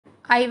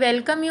I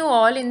welcome you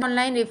all in the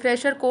online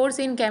refresher course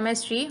in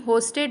chemistry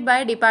hosted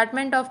by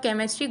Department of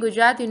Chemistry,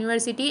 Gujarat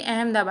University,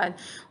 Ahmedabad.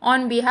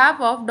 On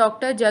behalf of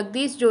Dr.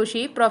 Jagdish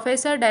Joshi,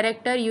 Professor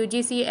Director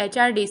UGC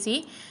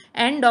HRDC,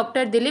 and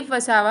Dr. Dilip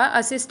Wasawa,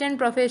 Assistant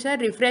Professor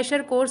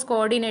Refresher Course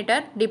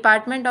Coordinator,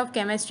 Department of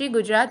Chemistry,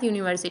 Gujarat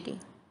University.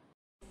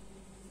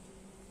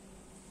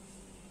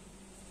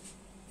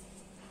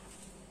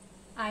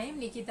 I am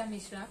Nikita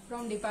Mishra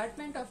from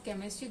Department of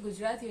Chemistry,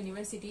 Gujarat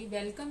University.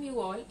 Welcome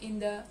you all in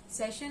the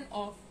session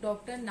of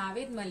Dr.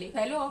 Naved Malek,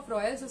 Fellow of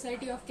Royal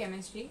Society of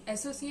Chemistry,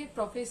 Associate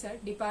Professor,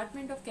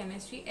 Department of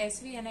Chemistry,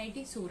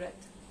 SVNIT, Surat.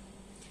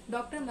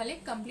 Dr.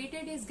 Malek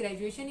completed his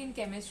graduation in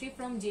chemistry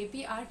from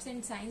JP Arts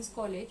and Science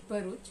College,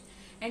 Bharuch,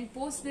 and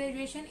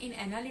post-graduation in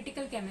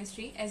analytical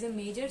chemistry as a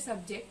major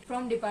subject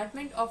from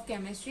Department of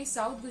Chemistry,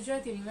 South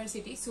Gujarat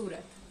University,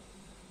 Surat.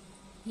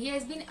 He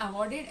has been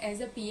awarded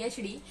as a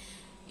PhD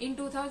in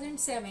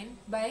 2007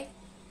 by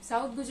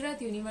South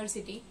Gujarat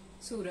University,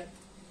 Surat.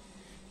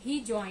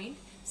 He joined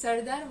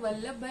Sardar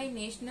Vallabhbhai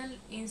National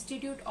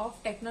Institute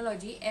of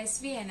Technology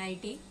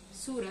SVNIT,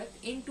 Surat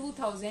in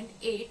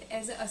 2008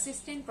 as an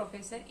assistant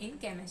professor in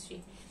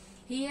chemistry.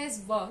 He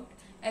has worked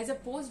as a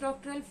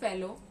postdoctoral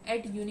fellow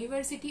at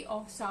University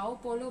of Sao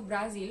Paulo,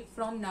 Brazil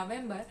from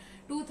November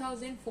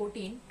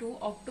 2014 to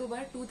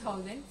October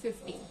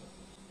 2015.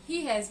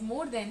 He has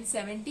more than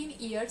 17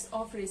 years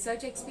of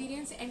research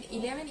experience and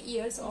 11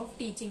 years of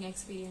teaching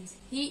experience.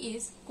 He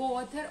is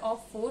co-author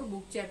of 4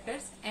 book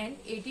chapters and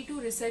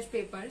 82 research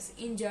papers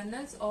in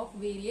journals of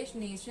various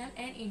national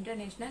and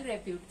international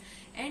repute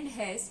and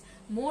has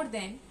more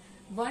than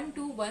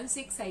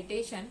 1216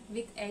 citation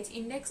with H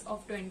index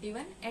of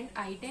 21 and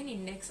I-10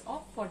 index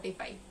of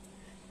 45.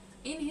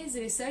 In his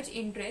research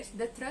interest,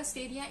 the thrust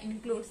area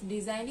includes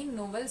designing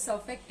novel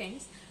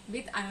surfactants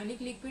with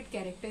ionic liquid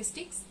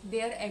characteristics,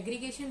 their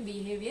aggregation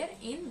behavior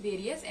in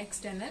various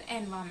external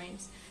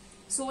environments,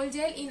 sol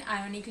gel in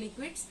ionic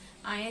liquids,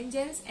 ion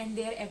gels and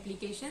their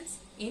applications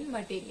in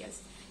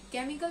materials,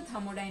 chemical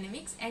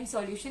thermodynamics and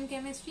solution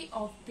chemistry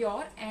of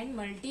pure and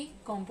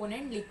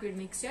multi-component liquid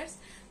mixtures,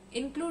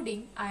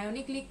 including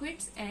ionic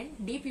liquids and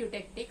deep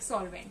eutectic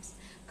solvents,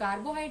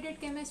 carbohydrate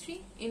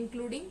chemistry,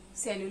 including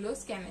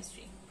cellulose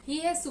chemistry.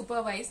 He has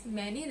supervised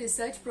many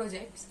research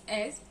projects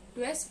as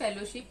TWES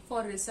Fellowship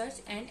for Research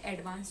and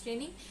Advanced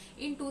Training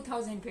in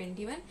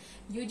 2021,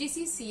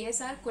 UGC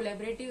CSR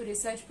Collaborative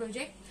Research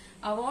Project,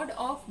 Award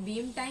of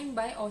Beam Time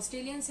by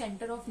Australian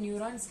Centre of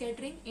Neuron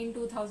Scattering in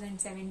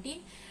 2017,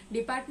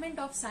 Department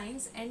of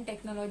Science and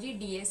Technology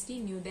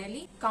DST New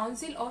Delhi,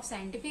 Council of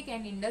Scientific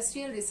and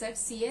Industrial Research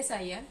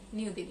CSIR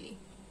New Delhi.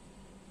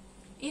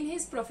 In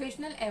his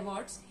professional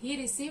awards, he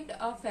received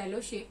a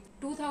fellowship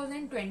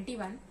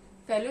 2021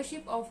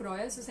 Fellowship of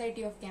Royal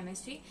Society of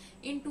Chemistry,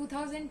 in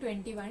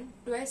 2021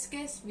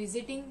 TWESCAS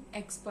Visiting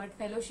Expert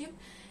Fellowship,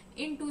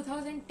 in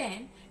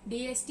 2010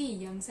 DST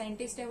Young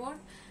Scientist Award,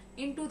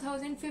 in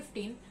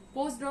 2015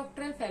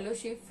 Postdoctoral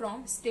Fellowship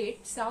from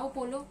State Sao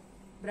Paulo,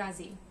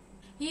 Brazil.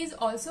 He is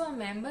also a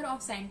member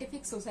of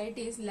scientific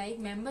societies like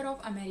member of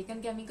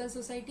American Chemical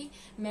Society,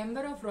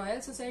 member of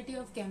Royal Society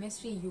of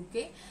Chemistry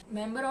UK,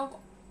 member of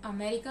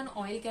American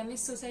Oil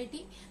Chemist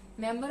Society,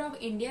 member of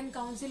Indian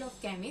Council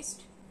of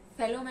Chemists,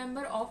 fellow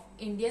member of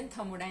Indian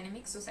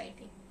Thermodynamic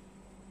Society.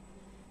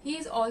 He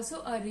is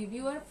also a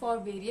reviewer for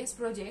various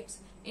projects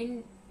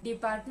in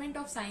Department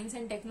of Science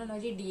and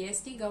Technology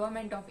DST,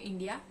 Government of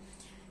India,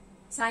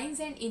 Science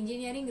and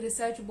Engineering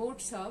Research Board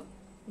SERV,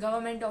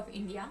 Government of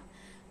India,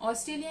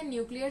 Australian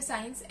Nuclear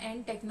Science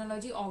and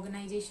Technology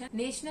Organization,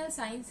 National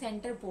Science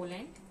Centre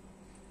Poland,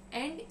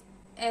 and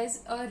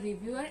as a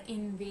reviewer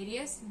in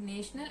various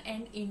national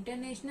and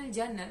international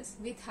journals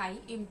with high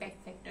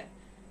impact factor.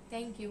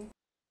 Thank you.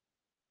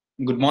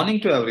 Good morning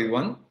to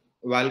everyone.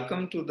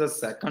 Welcome to the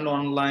second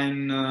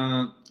online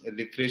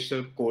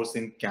refresher course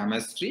in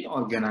chemistry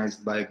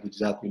organized by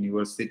Gujarat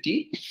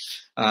University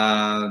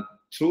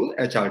through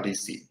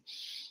HRDC.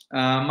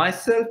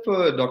 Myself,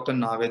 Dr.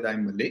 Naved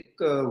Malek,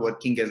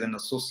 working as an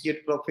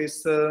associate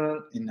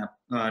professor in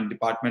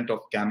Department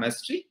of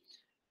Chemistry,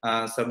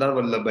 Sardar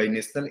Vallabhbhai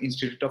National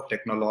Institute of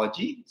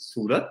Technology,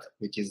 Surat,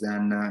 which is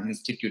an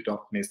institute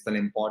of national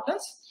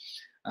importance.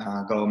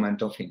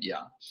 Government of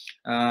India.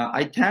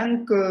 I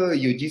thank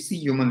UGC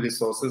Human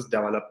Resources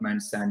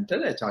Development Center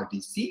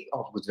HRDC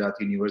of Gujarat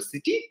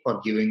University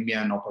for giving me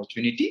an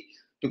opportunity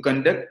to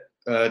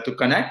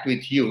connect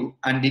with you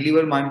and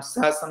deliver my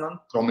session on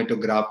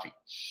chromatography.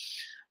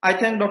 I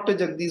thank Dr.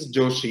 Jagdish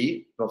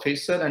Joshi,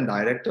 Professor and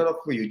Director of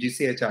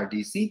UGC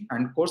HRDC,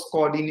 and Course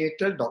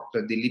Coordinator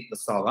Dr. Dilip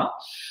Wasawa,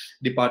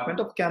 Department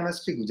of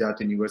Chemistry,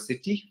 Gujarat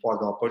University, for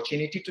the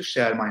opportunity to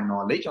share my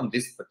knowledge on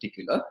this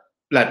particular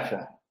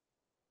platform.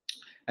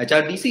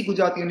 HRDC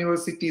Gujarat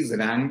University is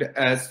ranked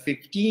as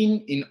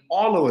 15 in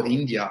all over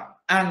India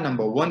and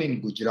number 1 in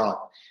Gujarat.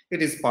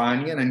 It is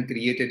pioneer and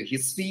created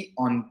history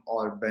on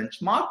our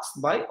benchmarks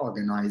by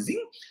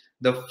organizing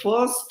the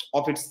first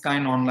of its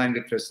kind online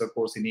refresher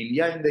course in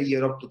India in the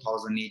year of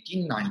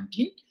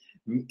 2018-19,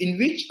 in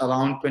which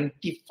around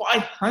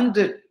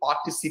 2,500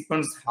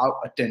 participants have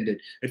attended.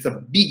 It's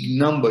a big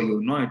number,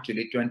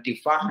 actually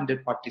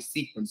 2,500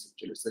 participants.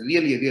 Actually, it's a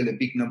really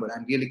big number,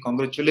 and really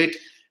congratulate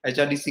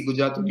HRDC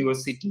Gujarat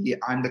University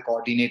and the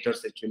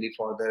coordinators actually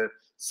for their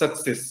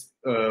success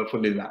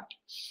fully that.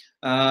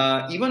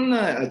 Even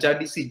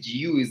HRDC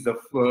GU is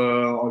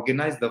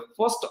organized the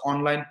first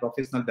online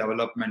professional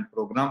development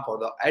program for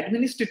the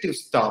administrative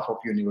staff of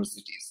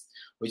universities,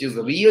 which is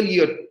really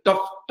a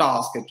tough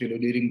task actually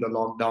during the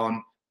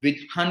lockdown with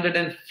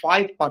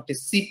 105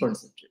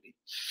 participants actually.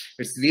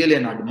 It's really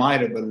an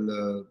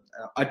admirable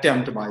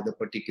attempt by the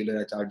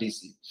particular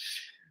HRDC.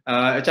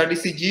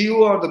 HRDC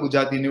GU or the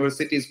Gujarat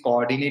University is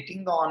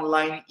coordinating the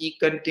online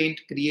e-content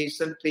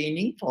creation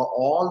training for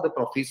all the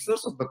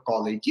professors of the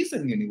colleges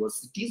and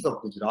universities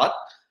of Gujarat,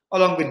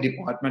 along with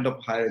Department of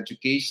Higher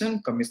Education,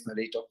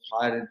 Commissionerate of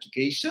Higher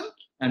Education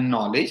and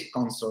Knowledge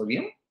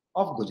Consortium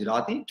of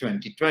Gujarat in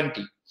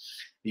 2020.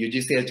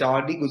 UGC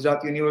HRD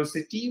Gujarat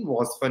University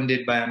was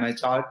funded by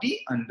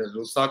MHRD under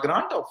RUSA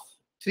grant of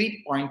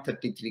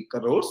 3.33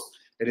 crores.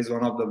 It is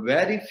one of the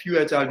very few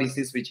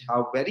HRDCs which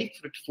have very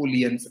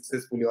fruitfully and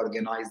successfully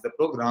organized the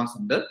programs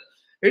under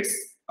its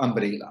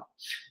umbrella.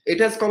 It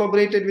has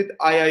collaborated with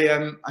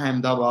IIM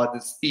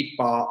Ahmedabad,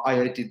 SPIPA,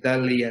 IIT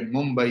Delhi and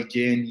Mumbai,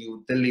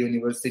 JNU, Delhi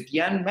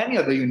University and many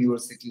other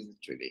universities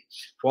actually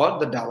for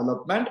the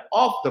development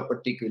of the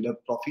particular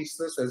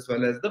professors as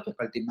well as the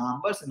faculty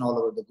members in all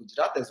over the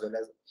Gujarat as well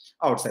as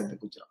outside the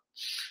Gujarat.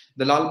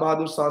 The Lal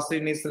Bahadur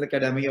Shastri National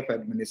Academy of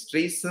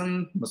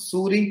Administration,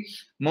 Mussoorie,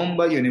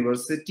 Mumbai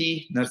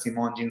University, Narsi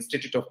Monji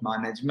Institute of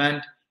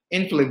Management,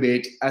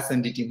 Inflibate,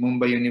 SNDT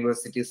Mumbai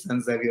University,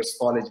 St. Xavier's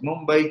College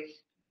Mumbai,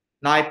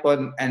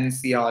 NIPER,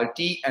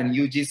 NCRT, and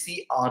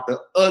UGC are the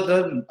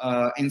other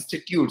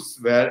institutes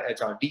where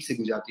HRDC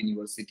Gujarat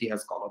University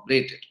has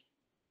collaborated.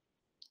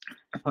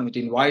 It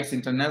invites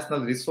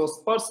international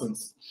resource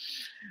persons.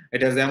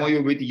 It has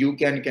MOU with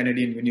UK and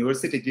Canadian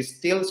University. This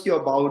tells you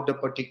about the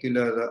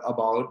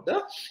about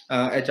the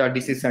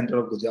HRDC Center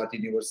of Gujarat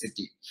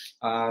University.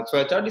 So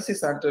HRDC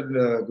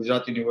Center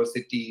Gujarat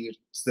University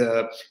is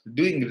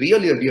doing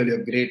really a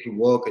great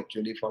work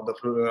actually for the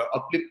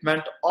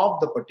upliftment of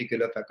the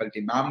particular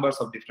faculty members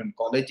of different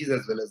colleges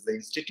as well as the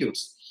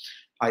institutes.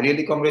 I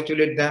really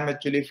congratulate them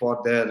actually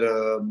for their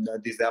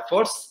these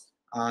efforts,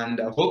 and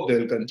I hope they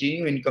will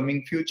continue in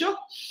coming future.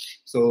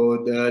 So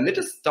let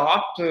us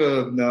start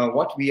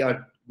what we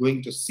are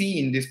going to see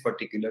in this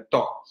particular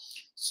talk.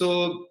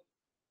 So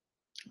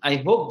I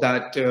hope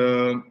that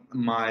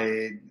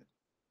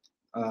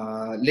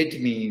let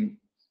me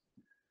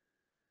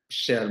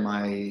share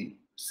my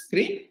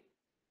screen.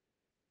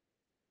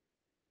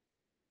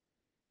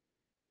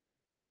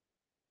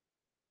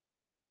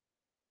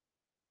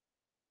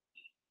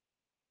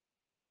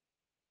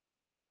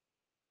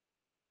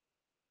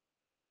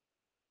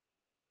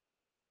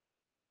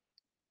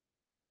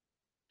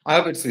 I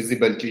hope it's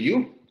visible to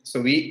you. So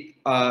we,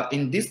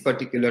 in this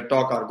particular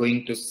talk, are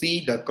going to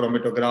see the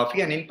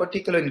chromatography, and in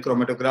particular in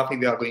chromatography,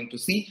 we are going to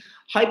see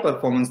high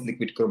performance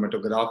liquid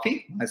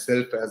chromatography.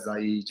 Myself, as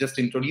I just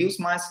introduced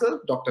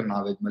myself, Dr.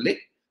 Naved Malek,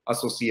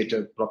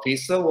 Associate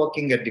Professor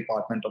working at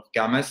Department of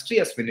Chemistry,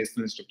 SV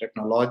National Institute of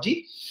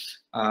Technology,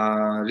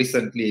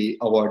 recently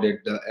awarded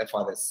the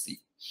FRSC.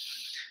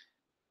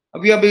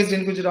 We are based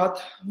in Gujarat,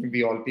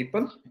 we all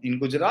people. In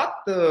Gujarat,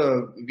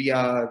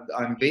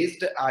 I'm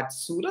based at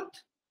Surat.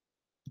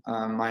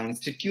 My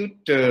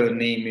institute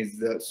name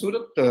is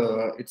Surat,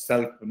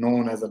 itself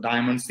known as a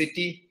Diamond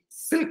City,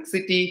 Silk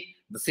City,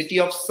 the City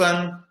of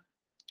Sun,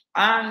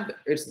 and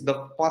it's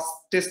the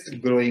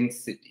fastest growing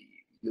city.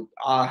 You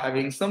are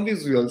having some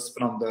visuals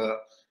from the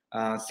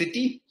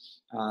city,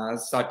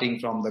 starting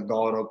from the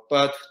Gaurav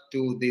Path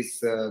to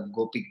this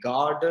Gopi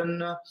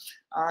Garden,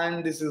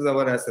 and this is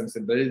our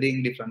SMC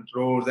building, different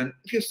roads. And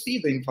if you see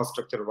the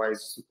infrastructure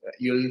wise,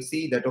 you'll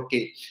see that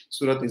okay,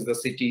 Surat is the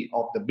city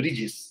of the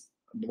bridges,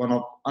 one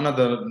of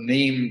another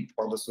name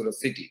for the Surat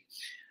city.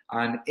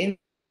 And in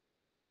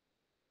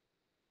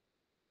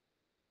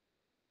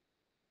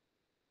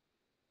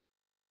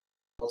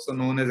also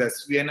known as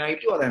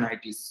SVNIT or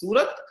NIT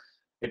Surat,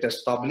 it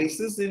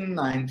establishes in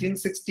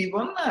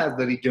 1961 as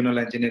the regional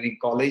engineering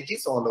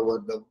colleges all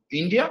over the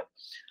India.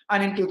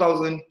 And in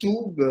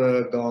 2002,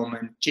 the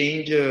government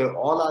changed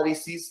all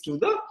RECs to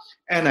the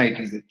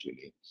NITs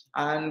actually.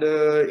 And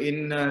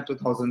in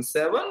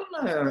 2007,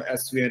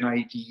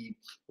 SVNIT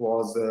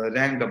was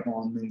ranked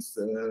upon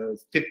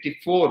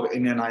 54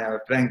 in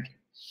NIR ranking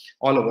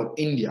all over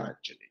India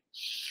actually.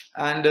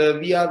 And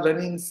we are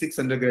running 6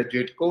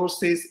 undergraduate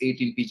courses,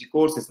 18 PG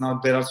courses.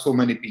 Now there are so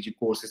many PG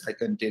courses, I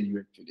can tell you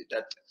actually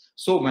that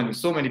so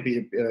many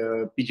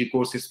PG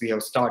courses we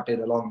have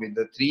started along with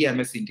the 3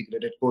 MS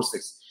integrated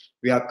courses.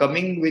 We are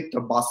coming with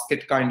a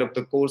basket kind of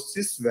the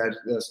courses where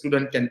the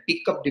student can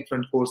pick up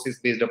different courses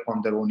based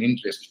upon their own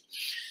interest.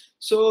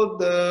 So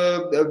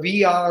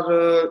we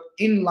are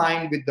in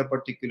line with the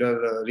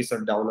particular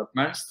recent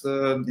developments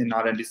in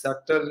R&D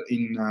sector,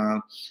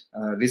 in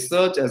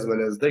research as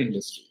well as the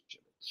industry.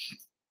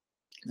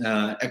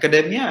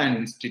 academia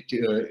and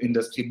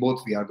industry,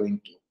 both we are going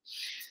to.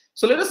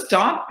 So let us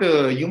start.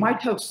 You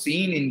might have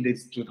seen in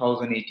this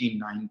 2018,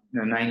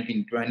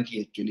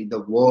 1920, actually,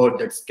 the word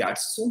that scared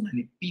so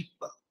many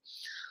people,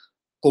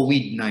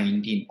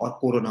 COVID-19 or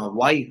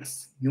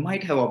coronavirus. You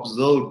might have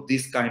observed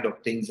these kind of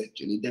things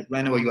actually, that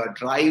whenever you are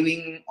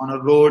driving on a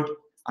road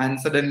and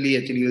suddenly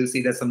actually you will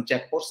see that some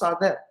checkposts are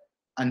there.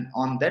 And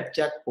on that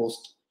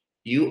checkpost,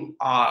 you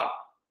are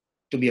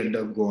to be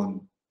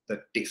undergone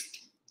the test,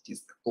 which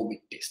is the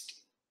COVID test.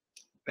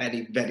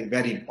 Very, very,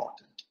 very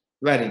important.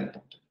 Very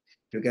important.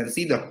 You can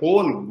see the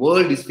whole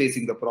world is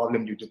facing the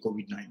problem due to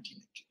COVID-19.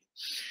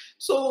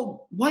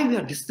 So why we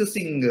are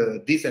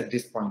discussing this at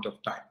this point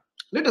of time?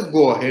 Let us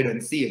go ahead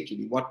and see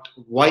actually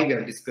why we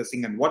are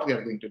discussing and what we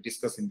are going to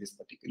discuss in this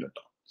particular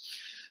talk.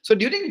 So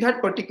during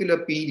that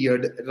particular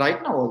period,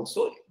 right now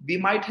also, we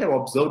might have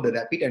observed a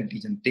rapid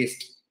antigen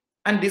test.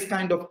 And this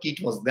kind of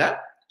kit was there.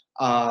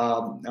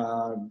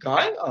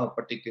 Guy, a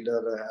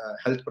particular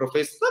health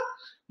professor,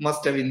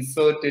 must have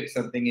inserted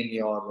something in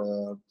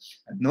your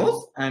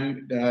nose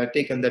and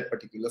taken that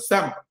particular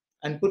sample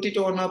and put it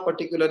on a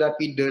particular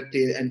rapid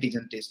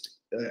antigen test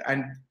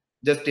and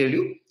just tell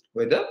you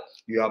whether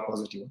you are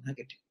positive or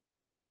negative.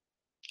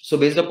 So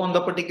based upon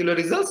the particular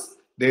results,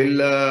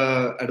 they'll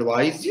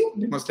advise you,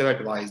 they must have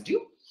advised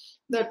you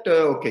that,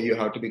 okay, you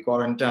have to be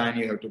quarantined,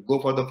 you have to go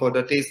for the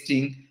further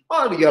testing,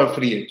 or you are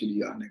free actually,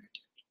 you are negative.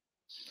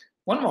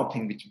 One more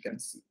thing which you can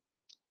see,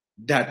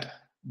 that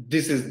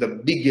this is the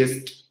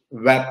biggest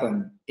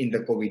weapon in the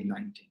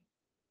COVID-19,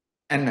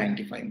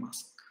 N95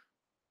 mask.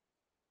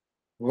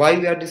 Why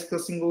we are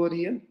discussing over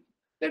here?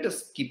 Let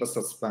us keep a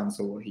suspense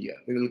over here.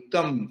 We will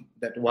come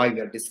that why we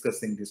are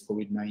discussing this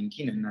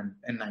COVID-19 and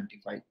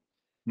N95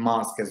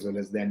 mask as well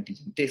as the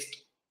antigen test.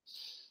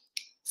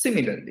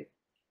 Similarly,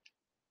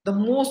 the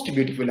most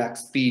beautiful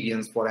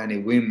experience for any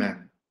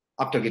woman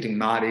after getting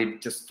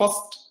married, just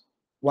first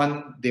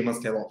one they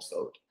must have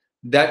observed,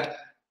 that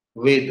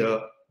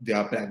whether they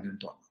are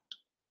pregnant or not.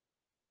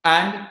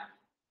 And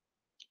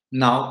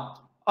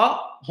now a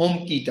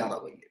home kit are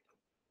available.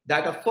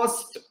 That a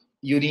first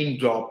urine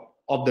drop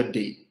of the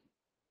day.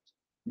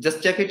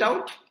 Just check it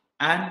out,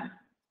 and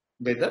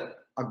whether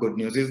a good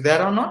news is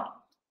there or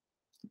not,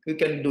 you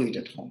can do it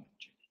at home.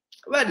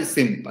 Very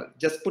simple.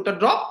 Just put a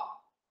drop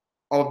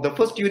of the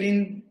first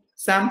urine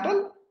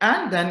sample,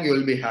 and then you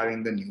will be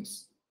having the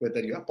news whether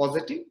you are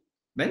positive,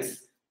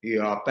 means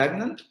you are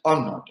pregnant or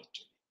not.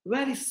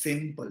 Very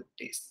simple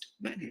test.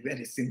 Very,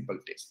 very simple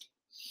test.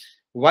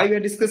 Why we are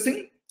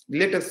discussing?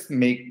 Let us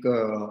make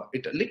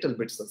it a little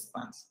bit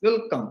suspense.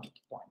 We'll come to the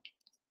point.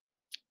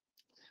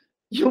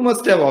 You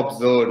must have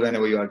observed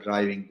whenever you are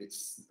driving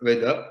this,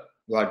 whether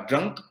you are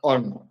drunk or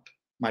not.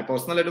 My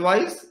personal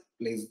advice,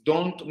 please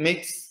don't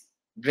mix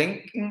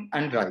drinking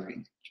and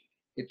driving.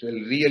 It will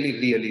really,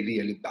 really,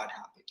 really bad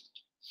habit.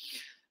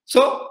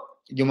 So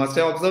you must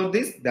have observed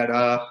this, that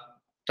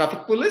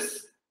traffic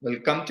police will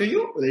come to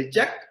you, will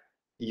check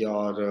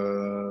your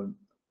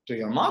to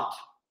your mouth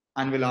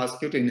and will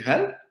ask you to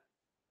inhale,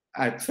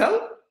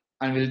 exhale,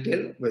 and will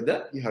tell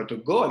whether you have to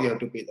go or you have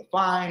to pay the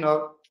fine,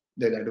 or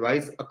they'll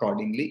advise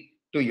accordingly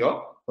to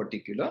your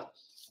particular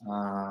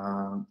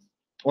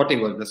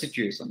whatever the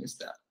situation is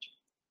there.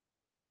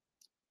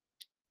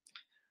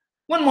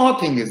 One more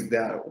thing is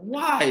there.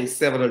 Why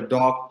several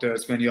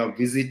doctors, when you are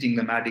visiting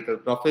the medical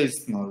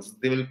professionals,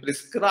 they will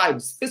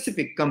prescribe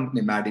specific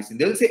company medicine.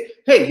 They will say,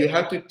 hey, you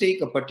have to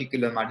take a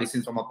particular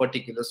medicine from a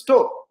particular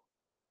store.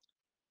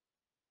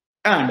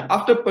 And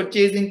after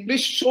purchasing,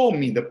 please show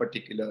me the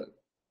particular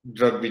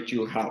drug which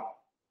you have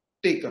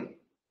taken.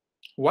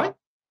 Why?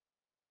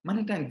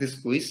 Many times this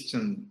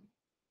question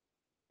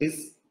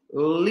is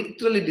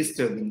literally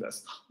disturbing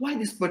us. Why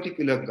this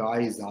particular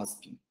guy is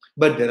asking?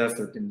 But there are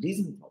certain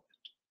reasons for it.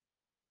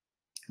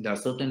 There are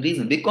certain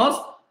reasons, because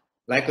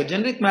like a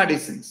generic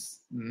medicines,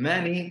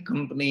 many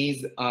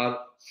companies are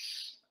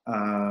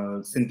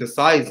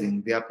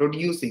synthesizing, they are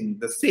producing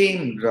the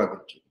same drug,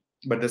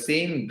 but the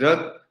same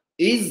drug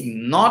is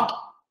not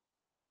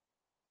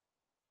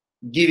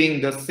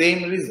giving the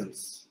same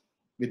results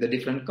with the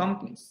different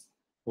companies.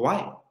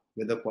 Why?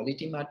 Whether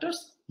quality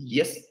matters?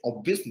 Yes,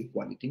 obviously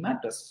quality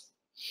matters.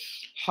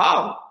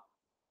 How?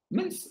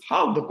 Means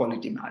how the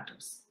quality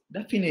matters.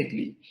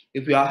 Definitely.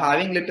 If you are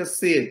having, let us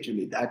say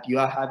actually that you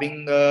are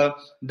having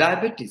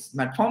diabetes,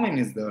 metformin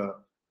is the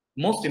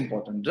most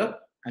important drug,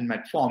 and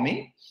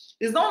metformin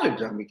is the only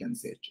drug we can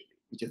say actually,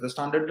 which is the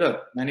standard drug.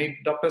 Many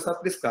doctors are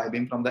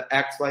prescribing from the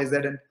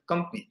XYZ and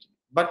company,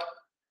 but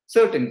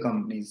certain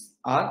companies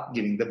are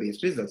giving the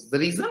best results. The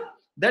reason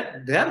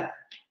that their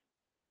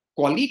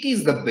quality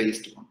is the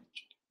best one.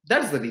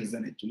 That's the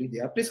reason actually they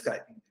are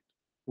prescribing it.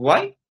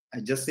 Why? I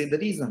just say the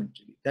reason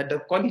actually, that the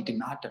quality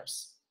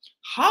matters.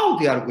 How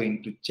they are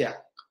going to check?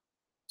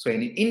 So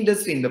in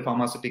industry, in the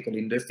pharmaceutical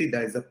industry,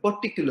 there is a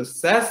particular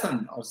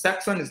section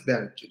is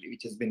there actually,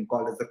 which has been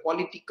called as the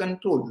quality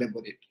control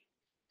laboratory.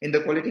 In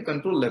the quality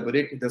control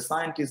laboratory, the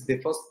scientists, they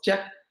first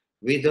check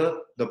whether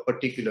the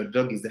particular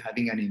drug is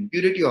having an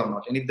impurity or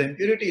not. And if the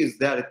impurity is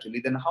there actually,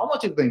 then how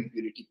much is the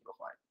impurity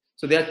profile?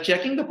 So they are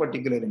checking the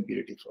particular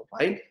impurity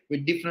profile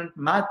with different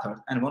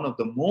methods. And one of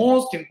the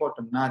most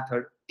important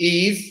method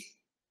is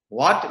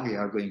what we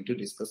are going to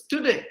discuss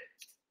today.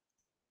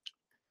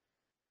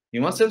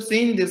 You must have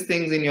seen these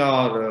things in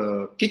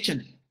your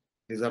kitchen.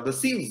 These are the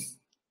sieves.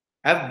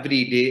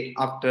 Every day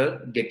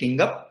after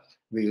getting up,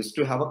 we used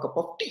to have a cup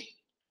of tea.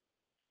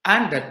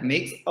 And that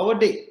makes our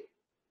day.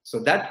 So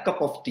that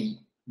cup of tea,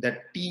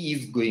 that tea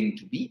is going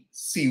to be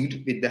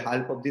sieved with the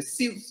help of these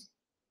sieves.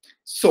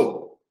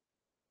 So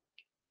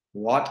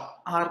what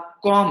are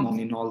common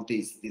in all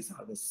these? These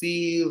are the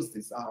sieves,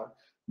 these are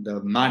the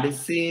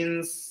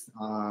medicines,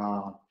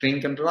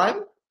 drink and drive.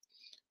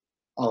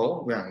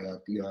 Oh,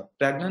 well, you are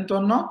pregnant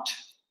or not?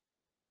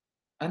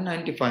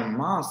 N95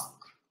 mask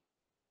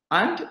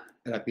and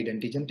rapid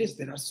antigen test.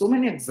 There are so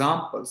many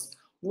examples.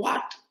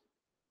 What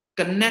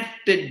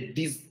connected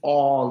these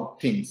all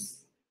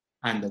things?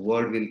 And the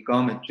word will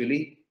come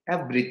actually.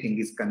 Everything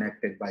is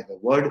connected by the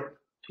word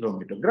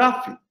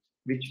chromatography,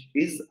 which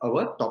is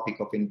our topic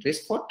of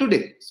interest for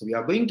today. So we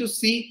are going to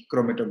see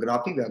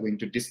chromatography. We are going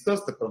to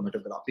discuss the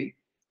chromatography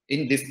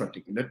in this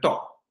particular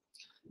talk.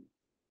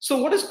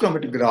 So what is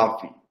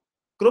chromatography?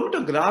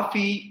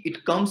 Chromatography,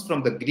 it comes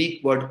from the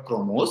Greek word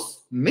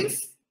chromos,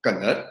 means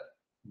color,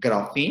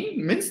 graphene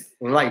means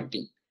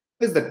writing.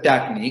 Is the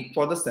technique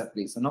for the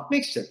separation of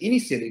mixture.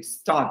 Initially, it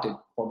started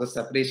for the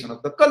separation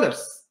of the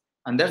colors.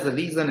 And that's the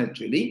reason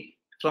actually,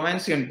 from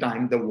ancient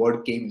time, the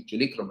word came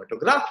actually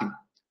chromatography.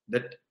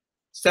 That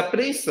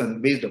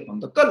separation based upon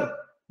the color.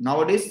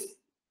 Nowadays,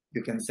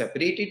 you can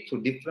separate it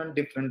through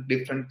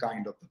different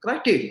kind of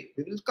criteria.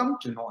 We will come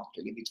to know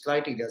actually which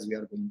criteria we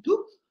are going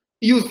to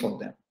use for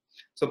them.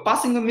 So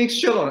passing a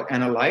mixture or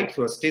analyte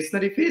through a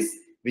stationary phase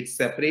which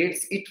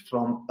separates it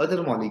from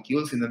other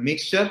molecules in the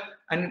mixture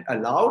and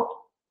allowed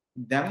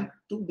them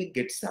to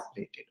get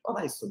separated or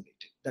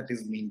isolated. That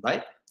is meant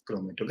by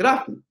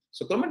chromatography.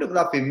 So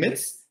chromatography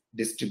means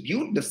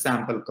distribute the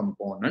sample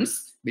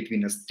components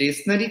between a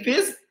stationary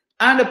phase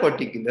and a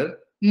particular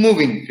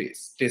moving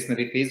phase.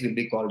 Stationary phase will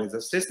be called as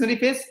a stationary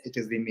phase. It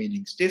is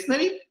remaining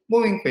stationary.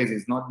 Moving phase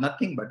is not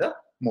nothing but a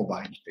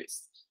mobile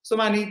phase. So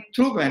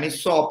through many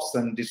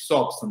sorption,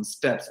 desorption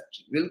steps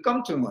actually. We'll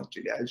come to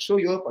actually. I'll show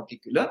you a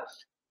particular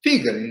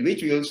figure in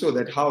which we will show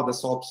that how the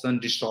sorption,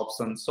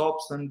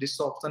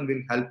 desorption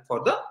will help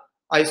for the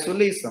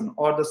isolation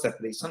or the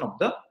separation of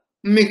the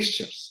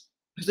mixtures.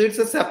 So it's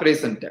a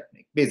separation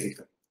technique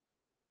basically.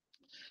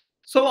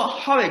 So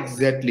how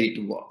exactly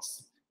it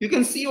works? You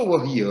can see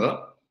over here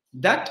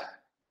that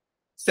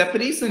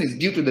separation is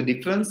due to the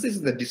differences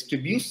in the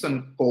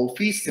distribution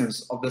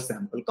coefficients of the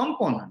sample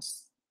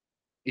components.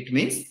 It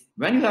means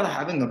when you are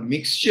having a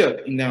mixture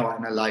in the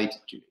analyte,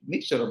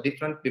 mixture of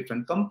different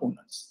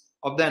components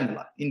of the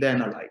analyte, in the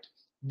analyte,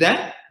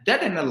 then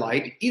that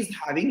analyte is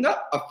having an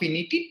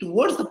affinity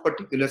towards the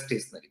particular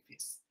stationary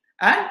phase.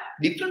 And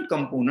different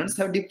components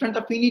have different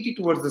affinity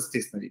towards the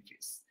stationary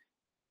phase.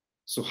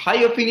 So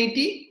high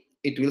affinity,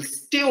 it will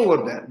stay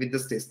over there with the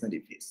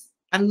stationary phase.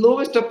 And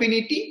lowest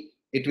affinity,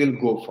 it will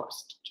go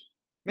first.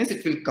 Means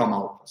it will come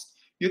out first.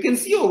 You can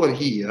see over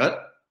here,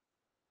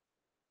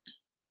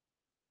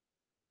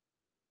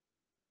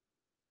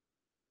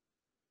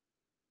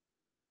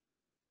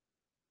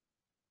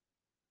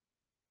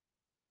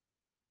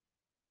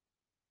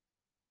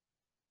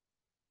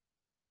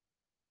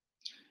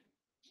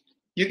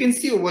 you can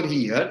see over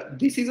here,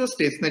 this is a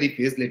stationary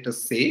phase, let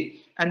us say,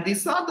 and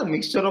these are the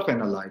mixture of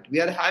analyte. We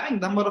are having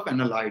number of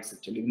analytes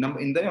actually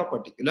in the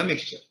particular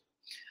mixture.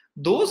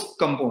 Those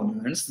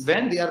components,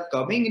 when they are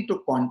coming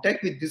into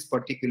contact with this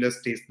particular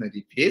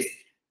stationary phase,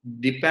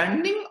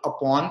 depending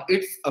upon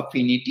its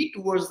affinity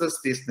towards the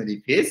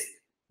stationary phase,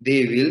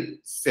 they will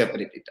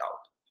separate it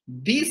out.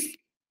 These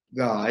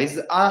guys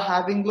are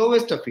having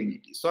lowest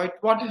affinity. So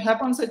what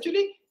happens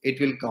actually?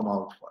 It will come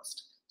out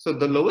first. So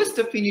the lowest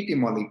affinity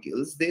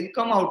molecules, they'll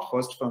come out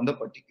first from the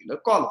particular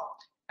column.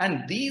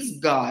 And these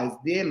guys,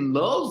 they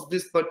love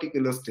this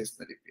particular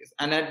stationary phase.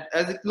 And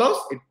as it loves,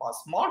 it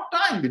passes more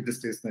time with the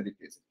stationary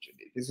phase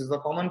actually. This is a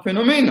common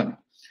phenomenon.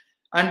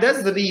 And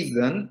that's the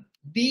reason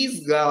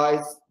these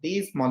guys,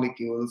 these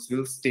molecules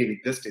will stay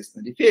with the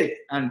stationary phase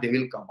and they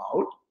will come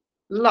out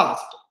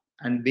last.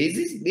 And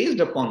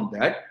based upon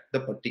that, the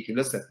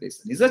particular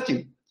separation is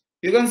achieved.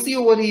 You can see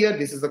over here,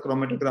 this is the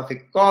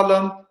chromatographic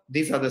column.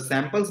 These are the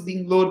samples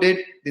being loaded.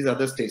 These are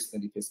the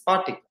stationary phase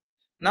particles.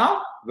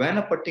 Now, when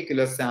a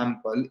particular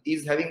sample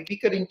is having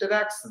weaker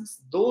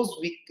interactions, those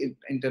weak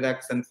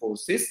interaction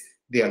forces,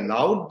 they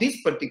allow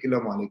these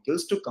particular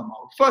molecules to come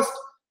out first.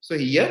 So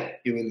here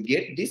you will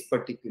get this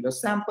particular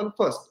sample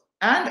first.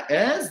 And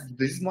as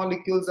these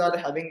molecules are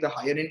having the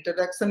higher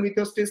interaction with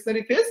your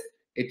stationary phase,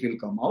 it will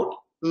come out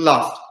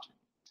last.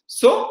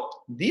 So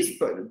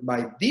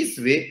by this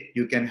way,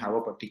 you can have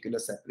a particular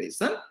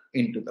separation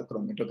into the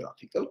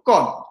chromatographical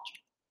column.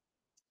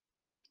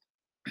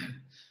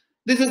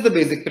 This is the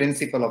basic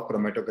principle of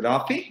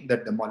chromatography,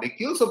 that the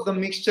molecules of the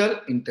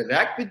mixture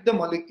interact with the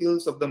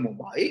molecules of the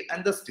mobile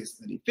and the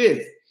stationary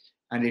phase,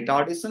 and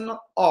retardation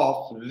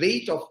of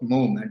rate of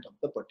movement of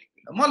the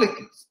particular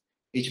molecules.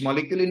 Each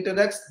molecule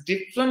interacts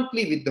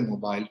differently with the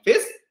mobile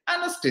phase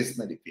and a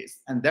stationary phase.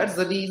 And that's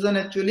the reason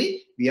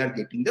actually we are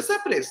getting the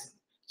separation.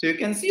 So you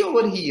can see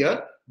over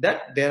here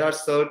that there are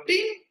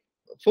certain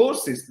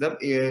forces, the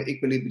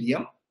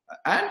equilibrium,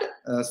 and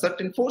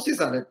certain forces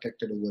are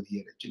attracted over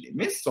here actually.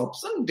 Means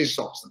sorption,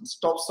 desorption.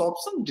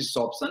 Sorption,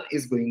 desorption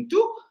is going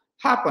to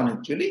happen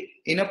actually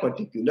in a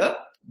particular,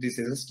 this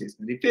is a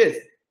stationary phase.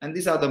 And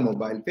these are the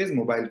mobile phase.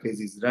 Mobile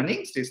phase is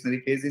running,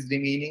 stationary phase is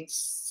remaining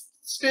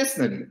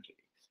stationary actually.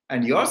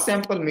 And your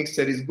sample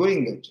mixture is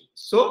going actually.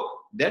 So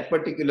that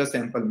particular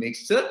sample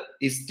mixture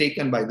is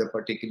taken by the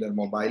particular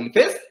mobile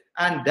phase,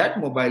 and that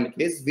mobile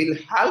phase will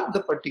help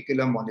the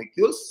particular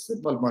molecule,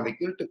 simple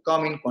molecule, to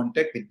come in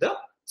contact with the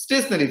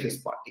stationary phase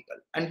particle.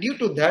 And due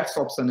to that,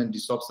 sorption and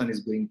desorption is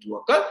going to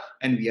occur,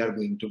 and we are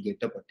going to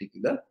get a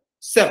particular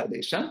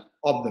separation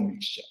of the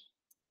mixture.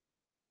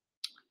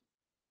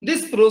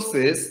 This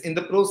process, in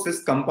the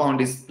process,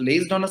 compound is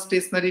placed on a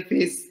stationary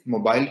phase,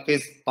 mobile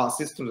phase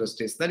passes through the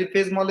stationary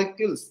phase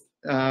molecules,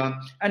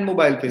 and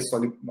mobile phase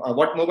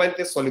what mobile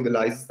phase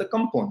solubilizes the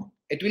component.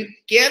 It will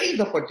carry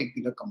the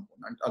particular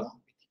component along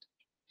with it.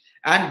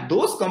 And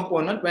those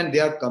components, when they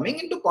are coming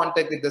into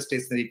contact with the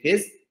stationary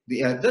phase,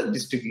 the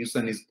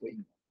distribution is going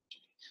on.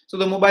 So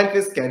the mobile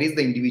phase carries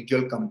the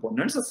individual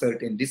components a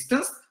certain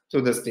distance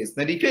through the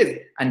stationary phase,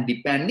 and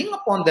depending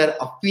upon their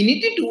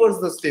affinity towards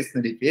the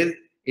stationary phase,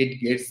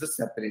 it gets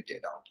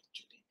separated out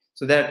actually.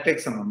 So that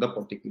takes on the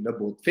particular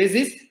both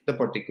phases, the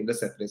particular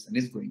separation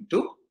is going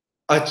to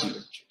achieve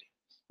actually.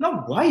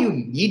 Now, why you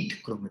need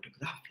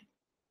chromatography?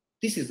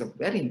 This is a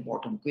very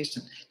important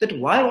question, that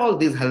why all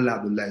this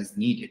halabulla is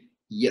needed.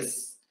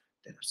 Yes,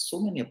 there are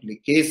so many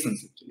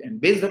applications actually, and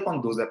based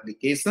upon those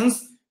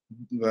applications,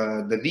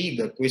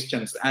 the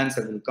question's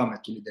answer will come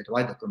actually, that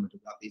why the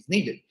chromatography is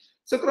needed.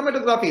 So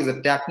chromatography is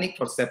a technique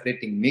for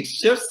separating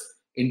mixtures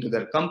into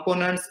their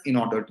components in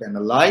order to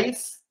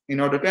analyze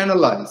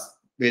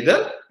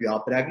whether you are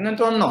pregnant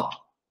or not,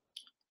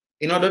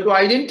 in order to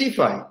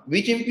identify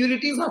which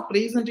impurities are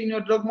present in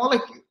your drug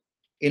molecule,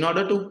 in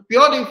order to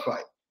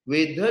purify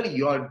whether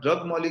your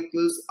drug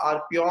molecules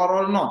are pure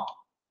or not,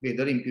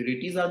 whether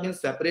impurities have been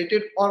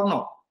separated or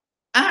not,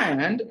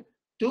 and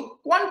to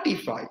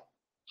quantify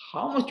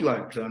how much you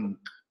are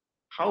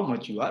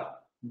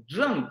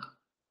drunk,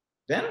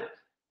 then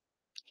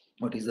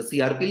what is the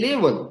CRP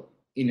level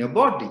in your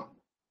body,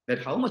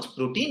 that how much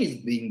protein is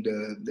being,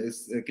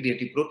 this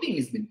creative protein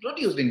is being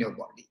produced in your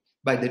body.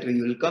 By that way,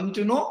 you will come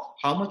to know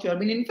how much you have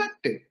been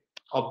infected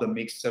of the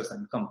mixtures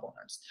and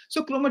components.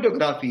 So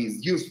chromatography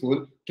is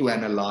useful to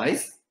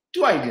analyze,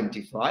 to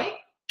identify,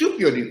 to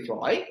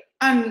purify,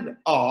 and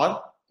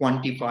or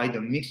quantify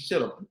the mixture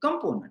of the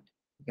component.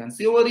 You can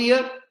see over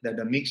here that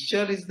the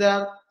mixture is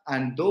there,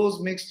 and those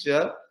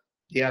mixture,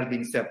 they are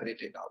being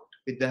separated out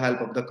with the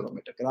help of the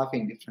chromatography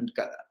in different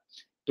color,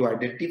 to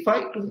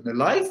identify, to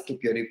analyze, to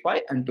purify,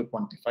 and to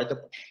quantify the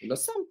particular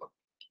sample.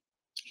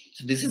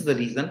 So this is the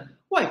reason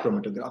why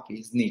chromatography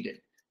is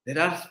needed. There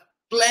are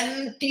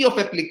plenty of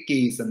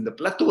applications, the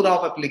plethora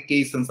of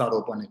applications are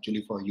open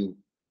actually for you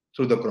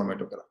through the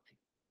chromatography.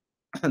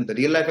 And the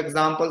real life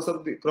examples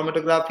of the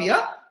chromatography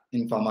are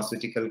in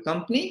pharmaceutical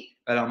company,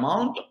 an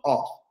amount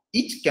of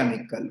each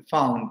chemical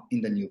found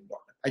in the new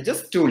product. I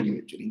just told you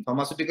actually, in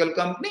pharmaceutical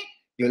company,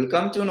 you will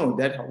come to know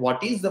that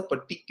what is the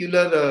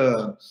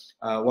particular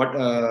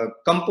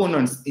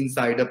components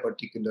inside a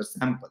particular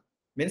sample.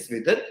 Means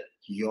whether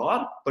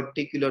your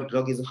particular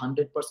drug is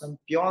 100%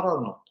 pure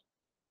or not,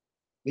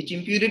 which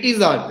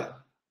impurities are there,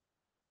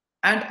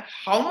 and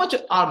how much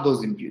are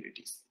those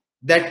impurities.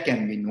 That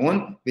can be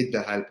known with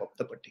the help of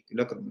the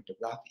particular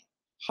chromatography.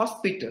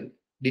 Hospital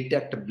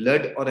detect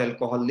blood or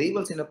alcohol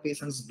levels in a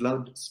patient's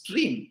blood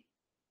stream.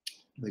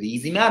 Very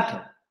easy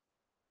matter.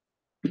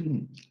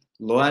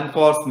 Law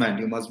enforcement,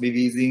 you must be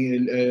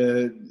using,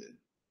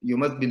 you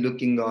must be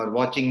looking or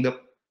watching the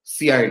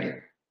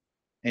CID,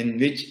 in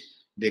which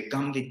they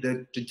come with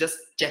to just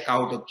check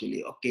out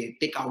actually, okay,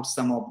 take out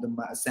some of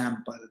the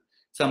sample,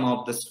 some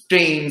of the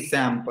strain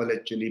sample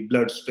actually,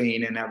 blood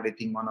strain and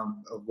everything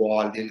on a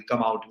wall. They'll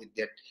come out with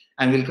that,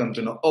 and we'll come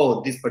to know,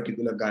 oh, this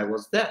particular guy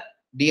was there.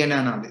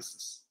 DNA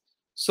analysis.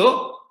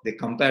 So they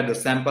compare the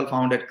sample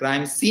found at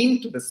crime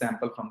scene to the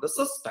sample from the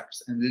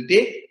suspects, and will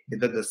take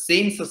whether the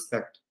same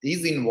suspect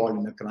is involved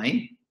in a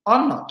crime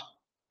or not.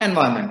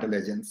 Environmental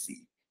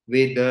agency,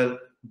 whether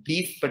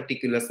these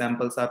particular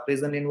samples are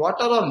present in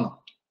water or not.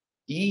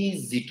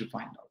 Easy to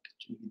find out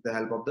actually with the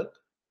help of the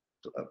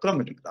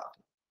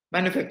chromatography.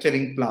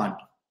 Manufacturing plant.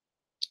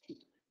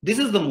 This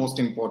is the most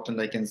important,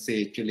 I can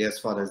say actually, as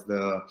far as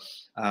the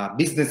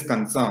business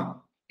concern.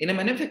 In a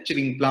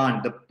manufacturing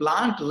plant, the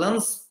plant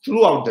runs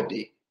throughout the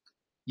day.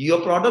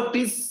 Your product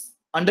is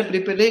under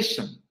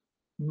preparation,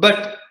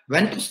 but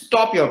when to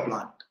stop your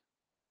plant,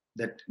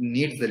 that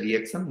needs the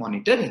reaction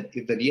monitoring.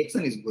 If the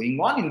reaction is going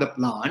on in the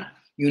plant,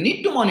 you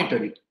need to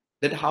monitor it,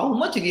 that how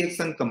much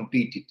reaction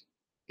completed.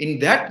 In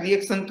that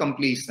reaction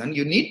completion,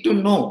 you need to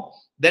know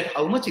that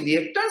how much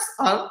reactants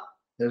are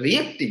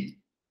reacting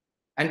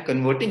and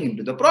converting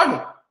into the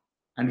product,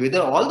 and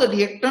whether all the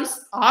reactants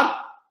are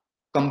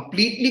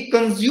completely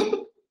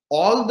consumed,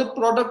 all the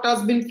product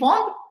has been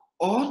found,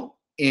 or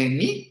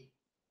any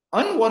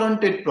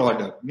unwarranted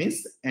product,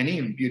 means any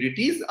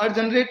impurities are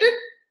generated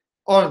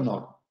or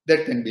not.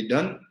 That can be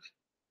done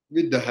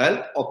with the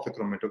help of the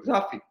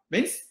chromatography.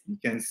 Means you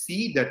can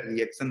see that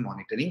reaction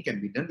monitoring can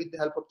be done with the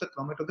help of the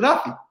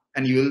chromatography,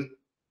 and you will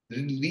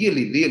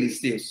really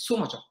save so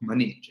much of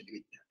money actually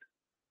with that.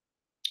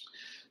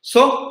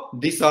 So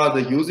these are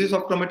the uses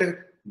of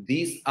chromatography.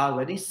 These are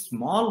very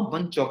small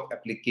bunch of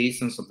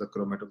applications of the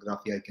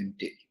chromatography I can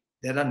take.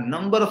 There are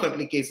number of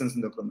applications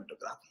in the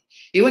chromatography.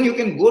 Even you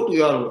can go to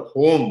your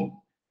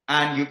home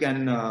and you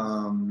can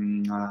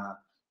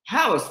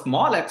have a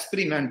small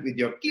experiment with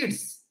your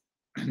kids.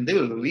 They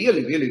will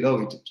really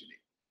love it actually.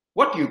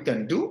 What you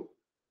can do,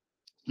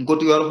 go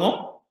to your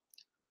home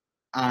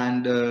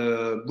and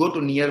go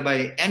to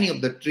nearby any of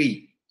the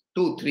tree,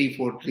 2, 3,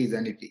 4 trees,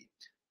 any tree.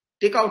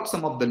 Take out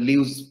some of the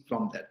leaves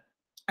from that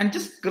and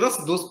just crush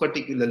those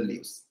particular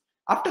leaves.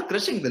 After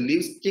crushing the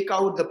leaves, take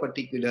out the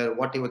particular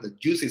whatever the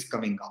juice is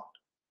coming out,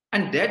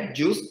 and that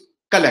juice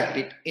collect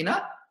it in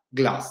a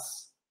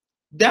glass.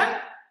 Then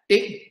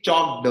take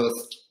chalk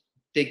dust,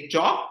 take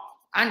chalk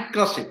and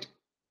crush it,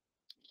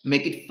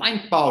 make it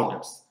fine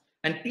powders,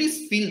 and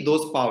please fill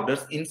those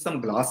powders in some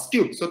glass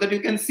tube so that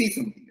you can see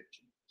something.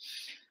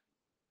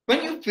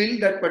 When you fill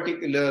that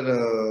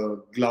particular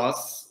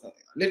glass,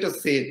 let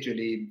us say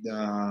actually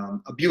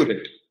a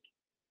burette,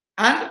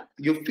 and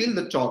you fill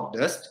the chalk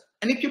dust,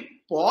 and if you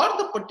pour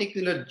the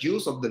particular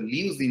juice of the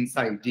leaves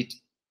inside it,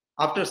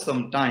 after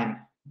some time,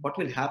 what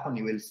will happen?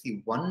 You will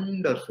see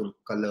wonderful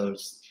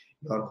colors.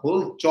 Your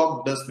whole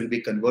chalk dust will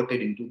be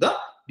converted into the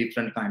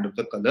different kind of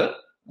the color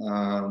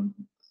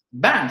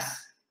bands,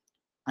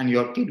 and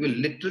your kid will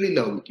literally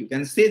love it. You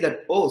can say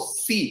that, oh,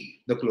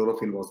 see, the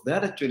chlorophyll was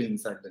there actually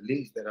inside the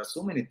leaves. There are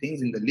so many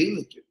things in the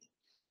leaves actually.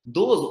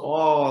 Those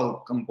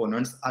all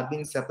components are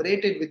being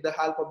separated with the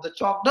help of the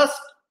chalk dust,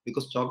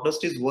 because chalk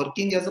dust is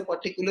working as a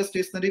particular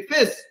stationary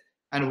phase,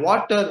 and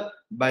water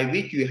by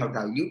which you have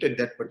diluted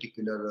that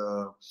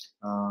particular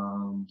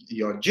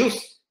your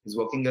juice is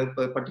working as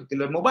a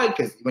particular mobile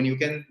phase. Even you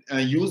can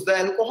use the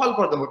alcohol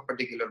for the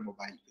particular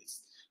mobile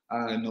phase.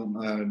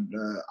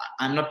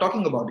 I'm not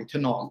talking about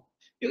ethanol.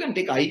 You can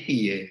take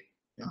IPA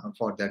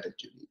for that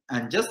actually,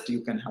 and just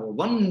you can have a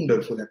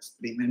wonderful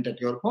experiment at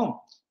your home,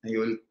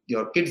 and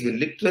your kids will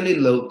literally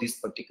love this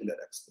particular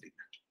experiment.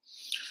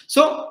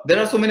 So there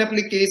are so many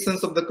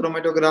applications of the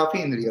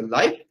chromatography in real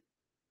life.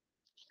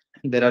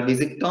 There are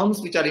basic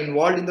terms which are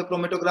involved in the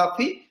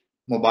chromatography: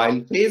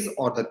 mobile phase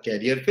or the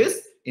carrier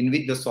phase, in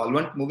which the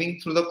solvent moving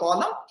through the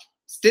column;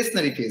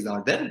 stationary phase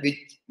are there,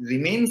 which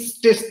remains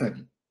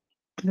stationary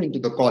into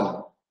the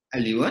column;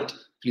 eluent,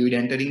 fluid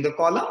entering the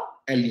column;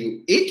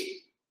 eluate,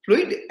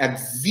 fluid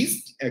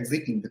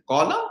exiting the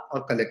column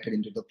or collected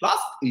into the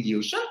flask;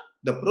 elution,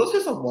 the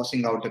process of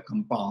washing out a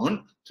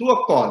compound through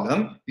a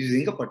column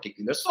using a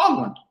particular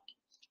solvent;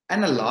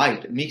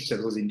 analyte, mixture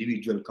whose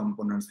individual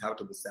components have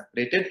to be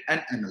separated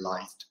and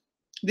analyzed.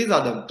 These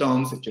are the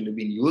terms actually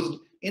being used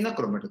in a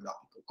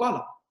chromatographic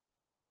column.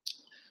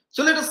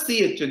 So let us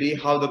see actually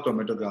how the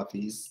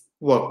chromatography is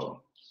working.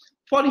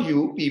 For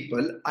you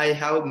people, I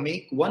have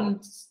make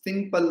one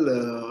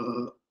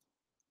simple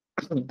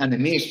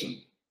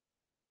animation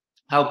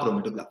how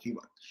chromatography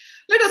works.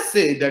 Let us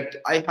say that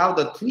I have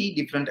the 3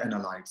 different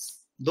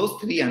analytes. Those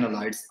 3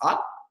 analytes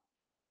are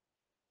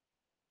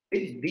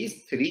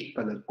these 3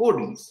 color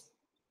codings.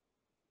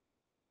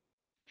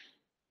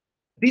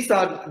 This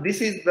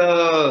is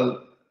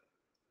the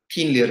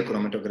thin layer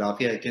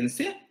chromatography, I can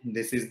say.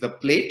 This is the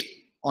plate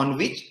on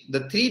which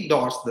the 3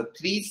 dots, the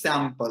 3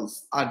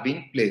 samples are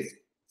being placed.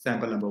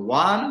 Sample number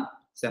 1,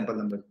 sample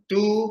number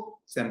 2,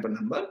 sample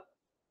number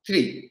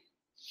 3.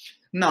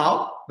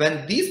 Now,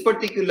 when this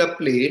particular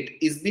plate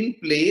is being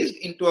placed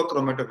into a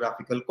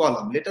chromatographical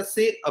column, let us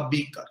say a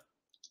beaker,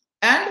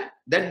 and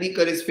that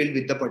beaker is filled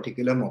with the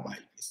particular mobile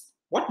phase.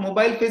 What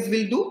mobile phase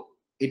will do?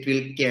 It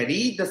will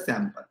carry the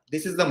sample.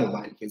 This is the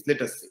mobile phase,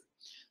 let us say.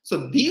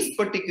 So this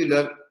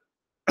particular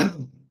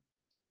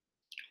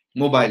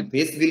mobile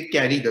phase will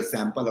carry the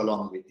sample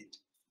along with it.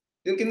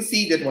 You can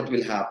see that what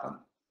will happen.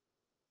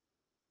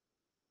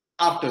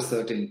 After a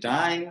certain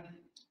time,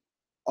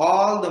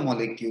 all the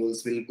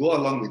molecules will go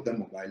along with the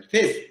mobile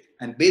phase,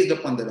 and based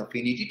upon their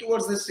affinity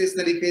towards the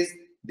stationary phase,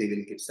 they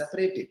will get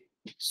separated.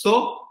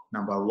 So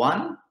number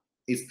 1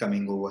 is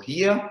coming over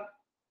here.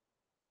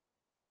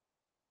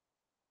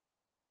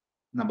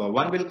 Number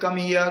 1 will come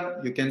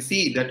here. You can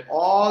see that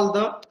all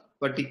the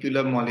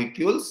particular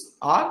molecules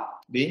are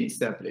being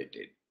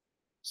separated.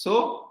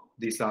 So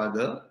these are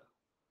the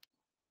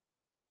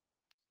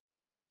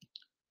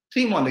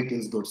 3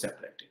 molecules got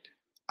separated.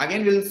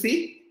 Again, we'll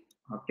see.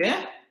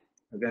 Okay,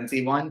 you can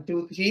see 1,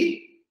 2,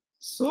 3.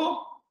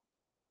 So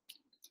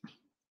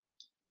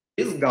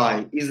this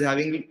guy is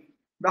having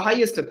the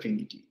highest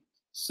affinity.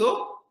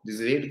 So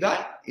this red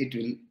guy, it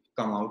will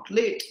come out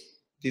late.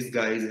 This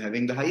guy is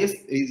having the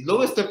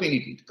lowest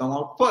affinity to come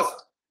out first.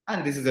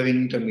 And this is having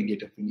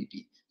intermediate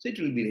affinity. So it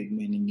will be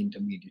remaining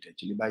intermediate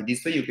actually. By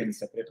this way, you can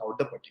separate out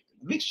the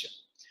particular mixture.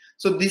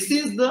 So this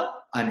is the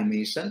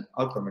animation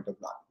or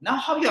chromatography. Now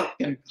how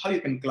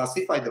you can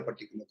classify the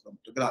particular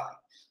chromatography?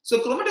 So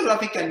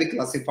chromatography can be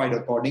classified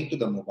according to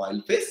the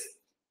mobile phase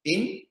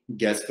in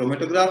gas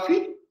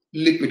chromatography,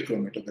 liquid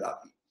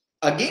chromatography.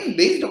 Again,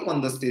 based upon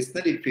the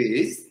stationary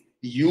phase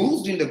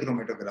used in the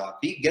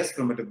chromatography, gas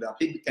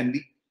chromatography can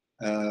be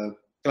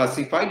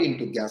classified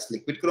into gas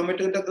liquid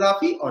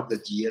chromatography or the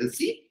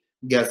GLC,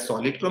 gas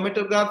solid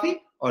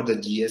chromatography or the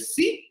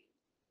GSC,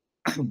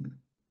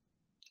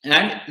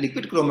 and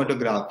liquid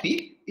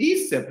chromatography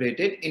is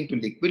separated into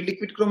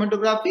liquid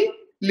chromatography,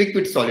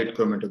 liquid solid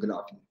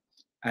chromatography.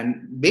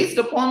 And based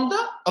upon the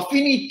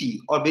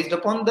affinity or based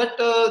upon that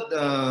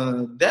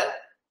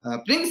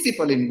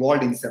principle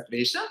involved in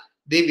separation,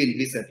 they will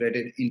be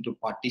separated into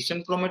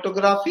partition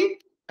chromatography,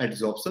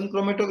 adsorption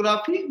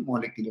chromatography,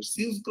 molecular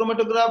sieves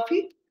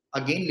chromatography.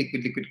 Again,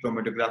 liquid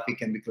chromatography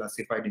can be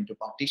classified into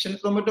partition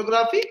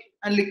chromatography,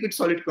 and liquid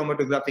solid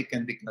chromatography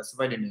can be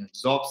classified into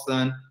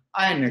adsorption,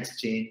 ion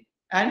exchange,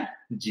 and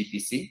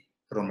GPC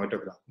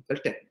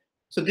chromatographical technique.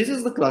 So this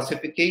is the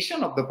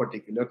classification of the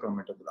particular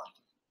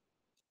chromatography.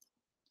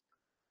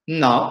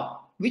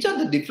 Now, which are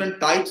the different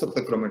types of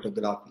the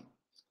chromatography?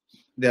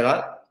 There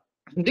are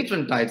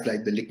different types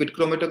like the liquid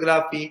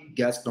chromatography,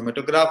 gas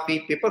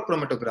chromatography, paper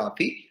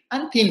chromatography,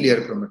 and thin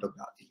layer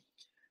chromatography.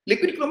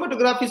 Liquid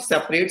chromatography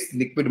separates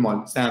liquid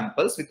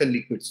samples with a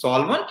liquid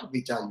solvent,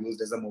 which are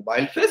used as a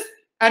mobile phase,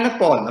 and a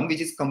column,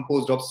 which is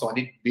composed of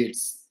solid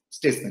beds,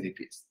 stationary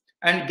phase.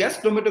 And gas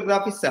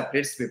chromatography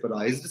separates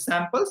vaporized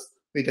samples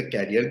with a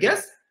carrier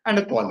gas and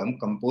a column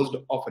composed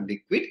of a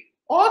liquid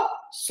or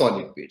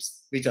solid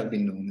beds, which have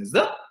been known as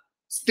the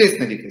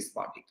stationary phase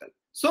particle.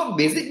 So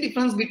basic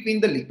difference between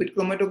the liquid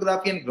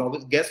chromatography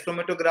and gas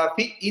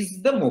chromatography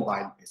is the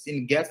mobile phase.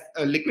 In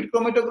liquid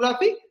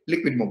chromatography,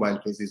 liquid mobile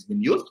phase has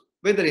been used.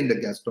 Whether in the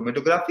gas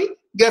chromatography,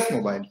 gas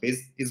mobile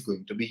phase is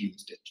going to be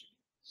used actually.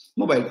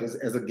 Mobile phase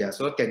as a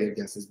gas or carrier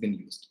gas has been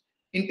used.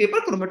 In paper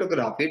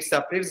chromatography, it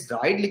separates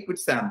dried liquid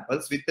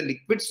samples with the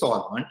liquid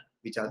solvent,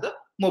 which are the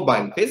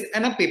mobile phase,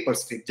 and a paper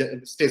strip,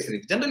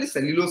 stationary. Generally,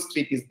 cellulose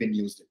strip is being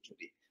used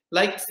actually.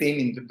 Like same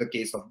in the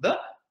case of the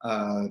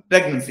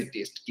pregnancy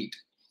test kit.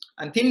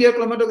 And thin layer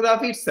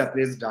chromatography, it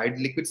separates dried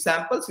liquid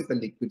samples with a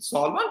liquid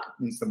solvent,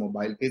 means the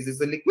mobile phase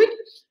is a liquid,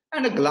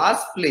 and a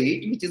glass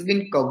plate which has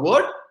been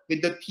covered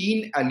with the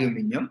thin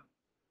aluminum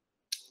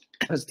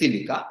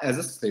silica as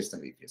a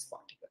stationary phase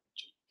particle.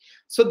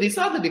 So these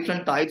are the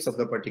different types of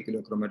the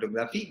particular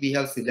chromatography. We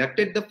have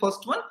selected the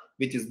first one,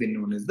 which has been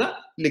known as the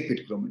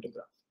liquid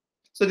chromatography.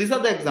 So these are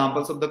the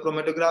examples of the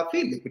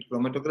chromatography: liquid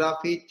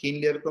chromatography,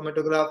 thin layer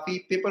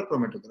chromatography, paper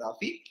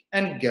chromatography,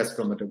 and gas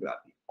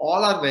chromatography.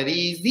 All are very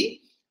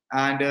easy,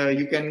 and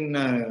you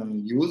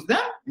can use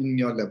them in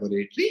your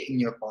laboratory, in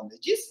your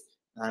colleges.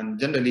 And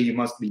generally, you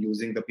must be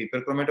using the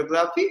paper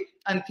chromatography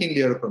and thin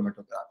layer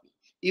chromatography.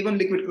 Even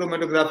liquid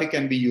chromatography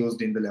can be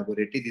used in the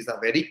laboratory. These are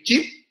very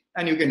cheap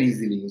and you can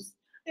easily use.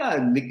 Yeah,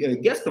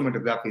 gas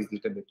chromatography is a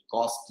little bit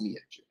costly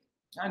actually,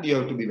 and you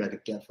have to be very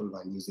careful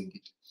while using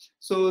it.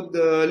 So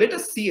let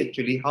us see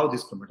actually how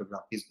this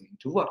chromatography is going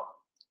to work.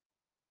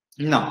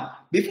 Now,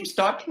 before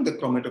starting the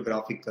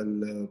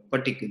chromatographical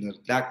particular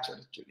lecture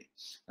actually,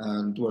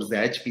 towards the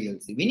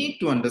HPLC, we need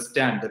to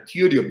understand the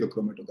theory of the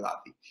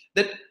chromatography.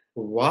 That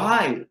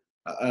why,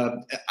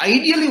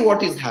 ideally,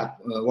 what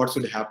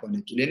should happen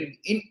actually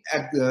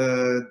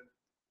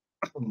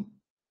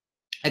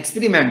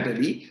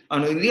experimentally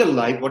and in real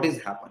life, what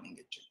is happening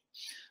actually.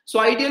 So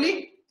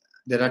ideally,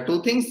 there are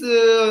two things,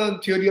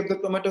 theory of the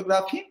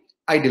chromatography: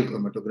 ideal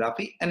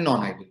chromatography and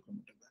non-ideal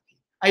chromatography.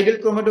 Ideal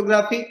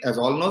chromatography, as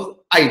all knows,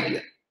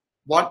 ideal.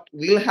 What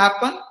will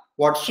happen,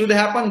 what should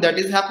happen, that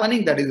is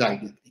happening, that is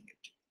ideal thing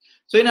actually.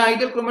 So in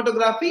ideal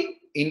chromatography,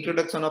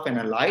 introduction of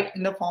an light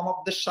in the form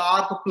of the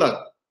sharp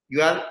plug.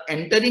 You are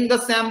entering the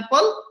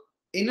sample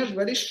in a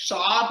very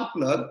sharp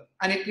plug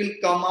and it will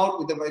come out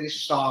with a very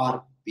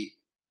sharp peak.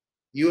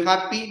 You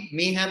happy,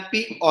 me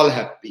happy, all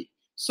happy.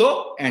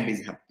 So end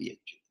is happy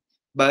actually.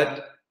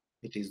 But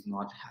it is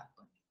not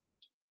happening.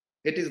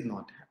 It is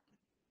not happening.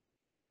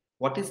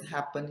 What is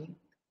happening?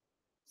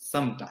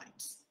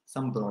 Sometimes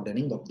some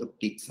broadening of the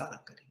peaks are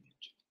occurring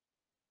actually.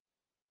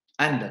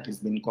 And that is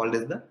been called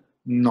as the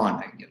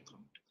non-ideal chromatography.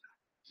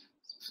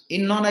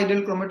 In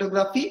non-ideal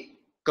chromatography,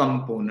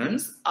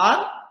 components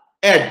are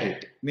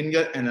added. When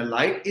your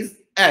analyte is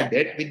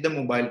added with the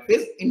mobile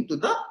phase into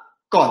the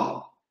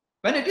column.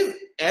 When it is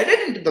added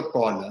into the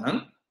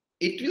column,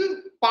 it will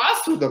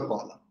pass through the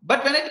column.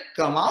 But when it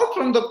come out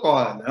from the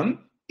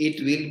column, it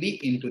will be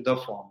into the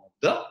form of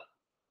the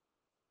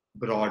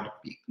broad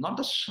peak, not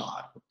the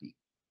sharp peak.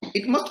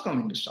 It must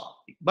come in the sharp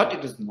peak, but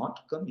it is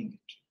not coming.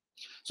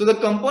 So the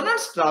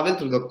components travel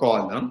through the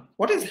column.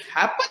 What is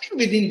happening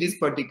within this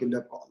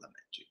particular column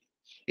actually?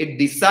 It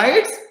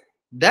decides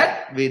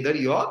that whether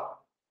your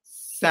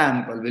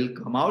sample will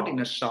come out in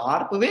a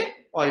sharp way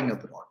or in a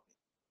broad way.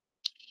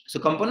 So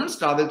components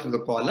travel through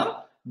the column.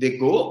 They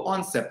go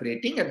on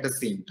separating at the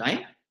same time.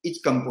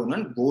 Each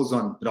component goes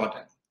on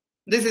broadening.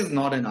 This is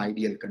not an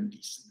ideal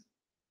condition.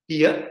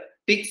 Here,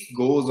 peaks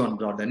goes on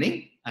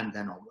broadening and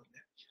then overlapping.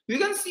 You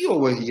can see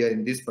over here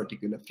in this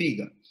particular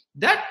figure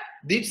that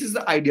this is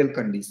the ideal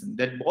condition,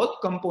 that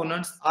both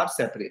components are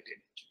separated.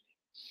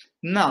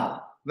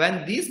 Now,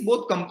 when these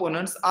both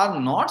components are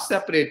not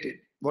separated,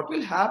 what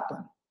will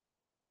happen?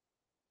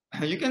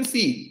 You can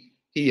see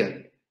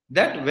here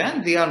that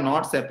when they are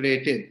not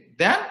separated,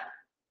 then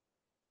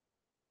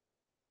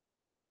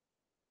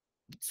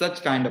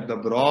such kind of the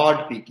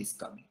broad peak is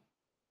coming,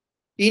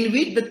 in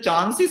which the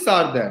chances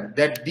are there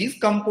that this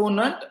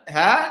component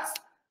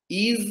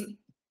is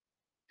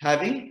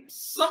having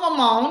some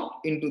amount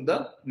into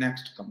the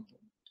next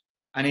component.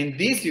 And in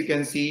this, you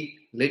can see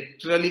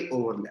literally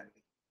overlapping.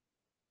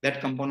 That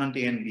component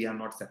A and B are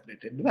not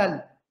separated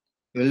well.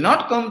 You will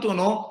not come to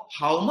know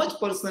how much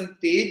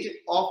percentage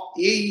of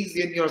A is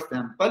in your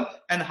sample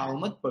and how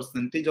much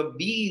percentage of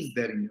B is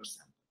there in your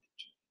sample.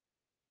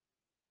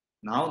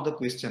 Now the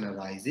question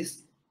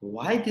arises,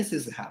 why this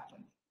is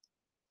happening?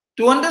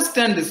 To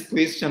understand this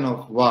question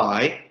of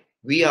why,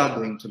 we are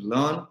going to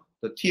learn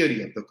the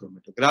theory of the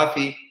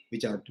chromatography,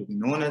 which are to be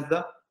known as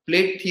the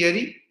plate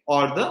theory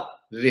or the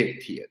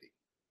rate theory.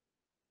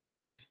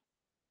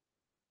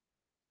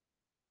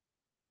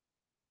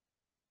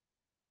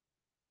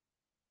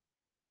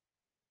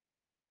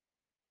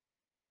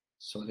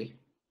 Sorry.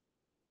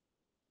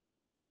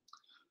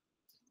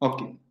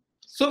 Okay.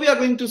 So we are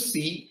going to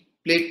see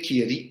plate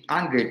theory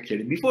and rate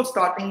theory. Before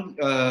starting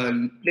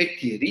plate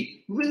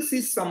theory, we will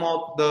see some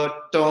of the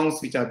terms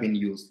which have been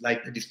used,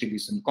 like the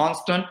distribution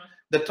constant,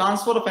 the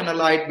transfer of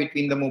analyte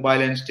between the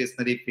mobile and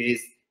stationary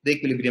phase, the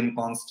equilibrium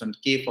constant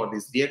K for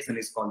this reaction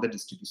is called the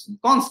distribution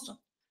constant,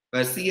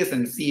 where Cs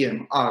and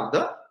Cm are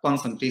the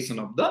concentration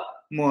of the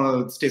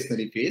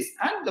stationary phase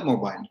and the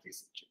mobile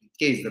phase. Actually,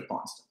 K is the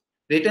constant.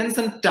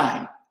 Retention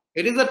time.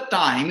 It is the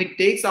time it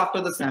takes after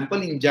the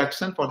sample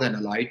injection for the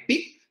analyte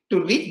peak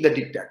to reach the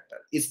detector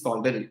is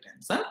called the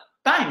retention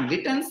time.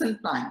 Retention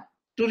time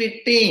to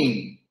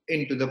retain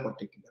into the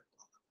particular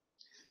column.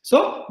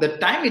 So the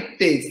time it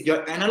takes,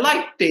 your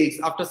analyte takes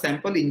after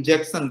sample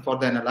injection for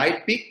the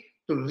analyte peak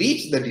to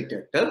reach the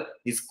detector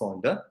is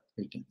called the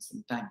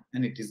retention time,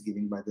 and it is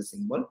given by the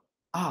symbol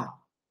R.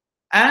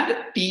 And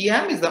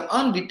Tm is the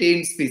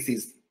unretained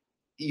species.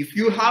 If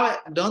you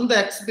have done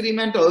the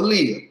experiment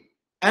earlier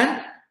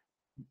and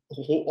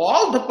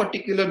all the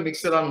particular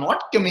mixture are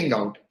not coming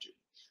out,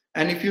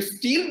 and if you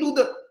still do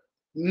the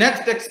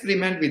next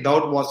experiment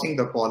without washing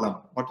the column,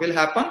 what will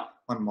happen?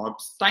 One more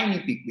tiny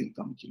peak will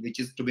come, which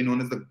is to be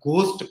known as the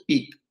ghost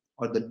peak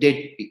or the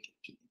dead peak,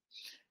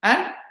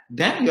 and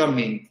then your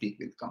main peak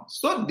will come.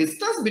 So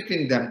distance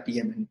between them,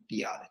 Tm and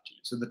Tr actually.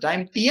 So the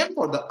time Tm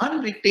for the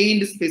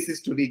unretained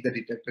species to reach the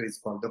detector is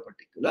called the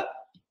particular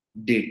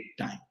dead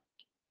time.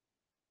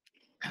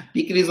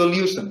 Peak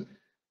resolution.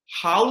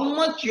 How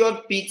much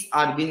your peaks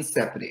are being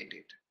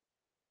separated?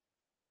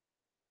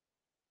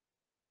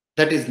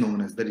 That is known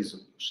as the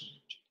resolution.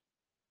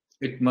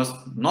 It must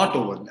not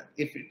overlap.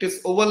 If it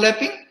is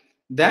overlapping,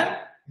 then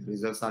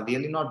results are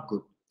really not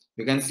good.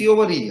 You can see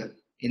over here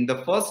in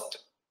the first,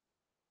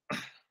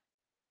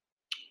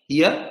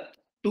 here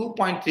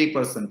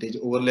 2.3%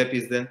 overlap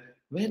is there.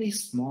 Very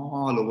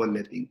small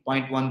overlapping,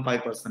 0.15%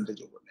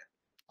 overlap.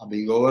 A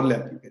big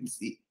overlap you can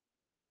see.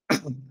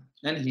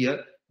 And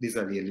here these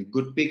are really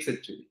good peaks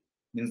actually,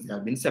 means they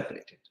have been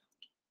separated.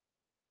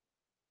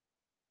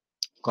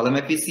 Column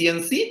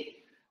efficiency.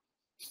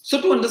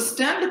 So to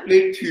understand the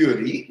plate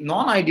theory,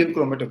 non-ideal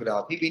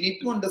chromatography, we need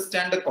to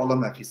understand the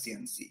column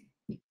efficiency.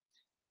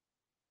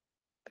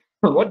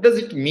 What does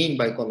it mean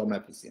by column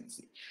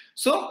efficiency?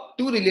 So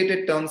two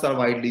related terms are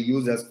widely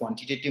used as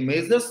quantitative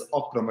measures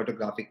of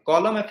chromatographic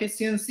column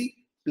efficiency: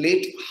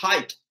 plate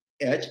height,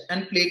 H,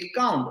 and plate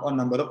count or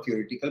number of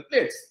theoretical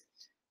plates.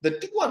 The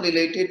two are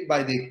related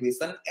by the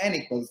equation n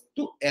equals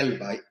to L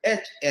by H.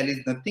 L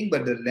is nothing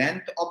but the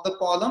length of the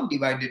column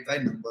divided by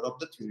number of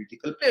the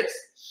theoretical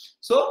plates.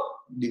 So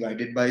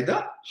divided by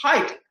the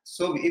height.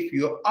 So if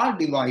you are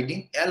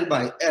dividing L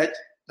by H,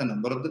 the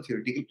number of the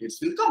theoretical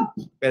plates will come.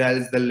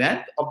 Whereas the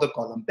length of the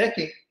column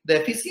packing,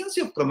 the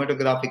efficiency of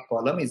chromatographic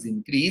column is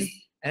increased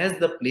as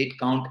the plate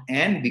count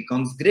n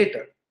becomes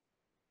greater.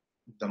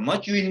 The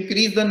much you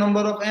increase the number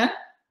of n,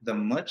 the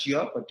much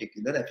your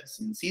particular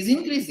efficiency is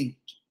increasing.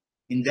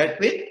 In that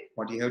way,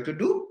 what you have to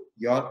do,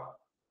 your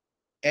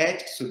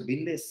H should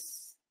be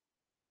less.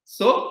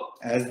 So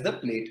as the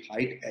plate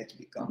height H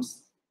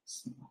becomes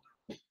small,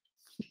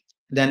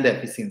 then the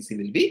efficiency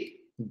will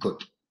be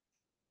good.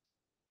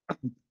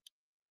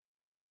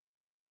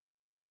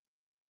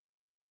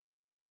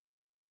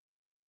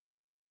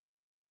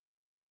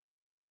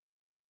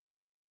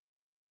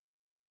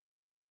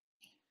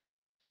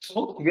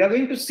 So we are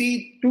going to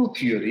see two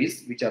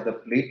theories, which are the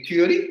plate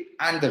theory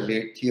and the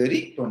rate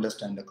theory, to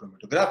understand the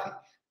chromatography.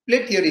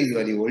 Plate theory is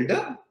very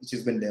older, which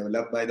has been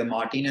developed by the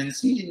Martin and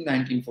Sneed in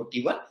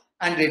 1941,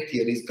 and rate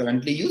theory is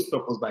currently used,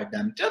 proposed by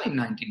Damter in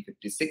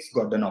 1956,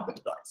 got the Nobel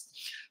Prize.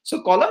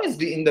 So column is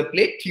in the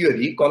plate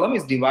theory, column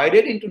is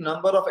divided into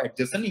number of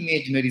adjacent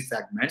imaginary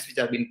segments, which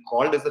have been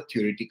called as the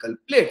theoretical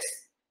plates.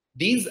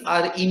 These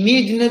are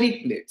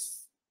imaginary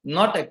plates,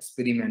 not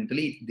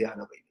experimentally they are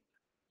available.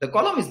 The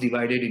column is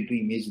divided into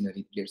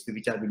imaginary plates,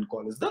 which I will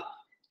call as the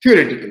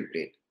theoretical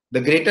plate.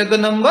 The greater the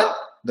number,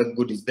 the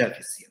good is the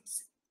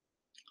efficiency.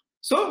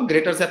 So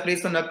greater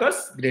separation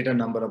occurs, greater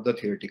number of the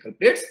theoretical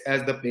plates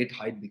as the plate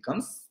height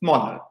becomes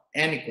smaller,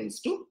 n equals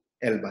to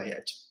L by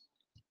H.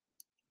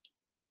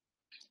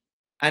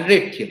 And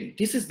rate theory.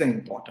 This is the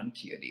important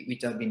theory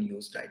which have been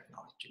used right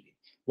now actually.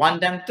 One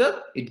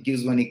diameter, it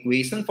gives one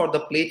equation for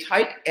the plate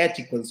height, H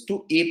equals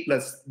to A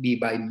plus B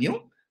by mu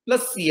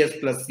plus CS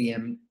plus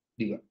CM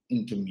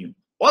into mu.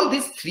 All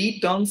these three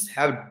terms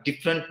have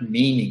different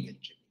meaning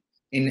actually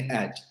in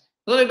H.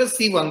 So let us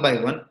see one by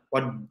one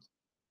what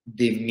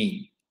they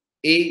mean.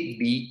 A,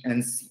 B,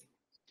 and C.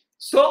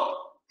 So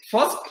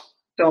first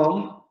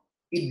term,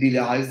 it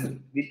derives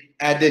with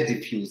added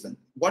diffusion.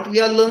 What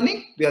we are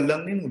learning? We are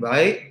learning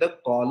why the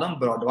column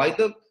broad, why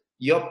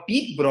your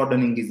peak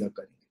broadening is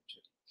occurring.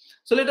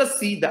 So let us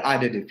see the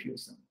added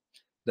diffusion.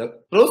 The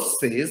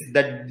process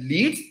that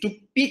leads to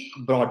peak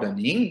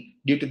broadening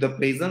due to the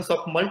presence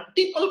of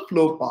multiple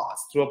flow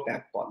paths through a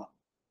packed column.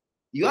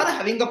 You are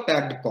having a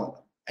packed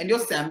column and your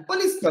sample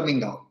is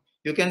coming out.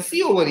 You can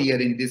see over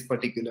here in this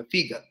particular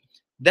figure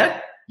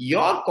that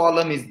your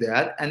column is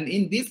there, and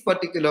in this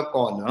particular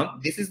column,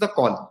 this is the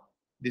column.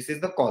 This is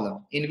the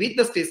column in which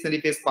the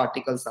stationary phase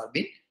particles are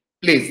being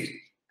placed.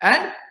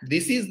 And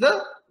this is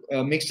the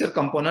mixture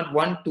component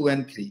 1, 2,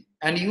 and 3.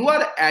 And you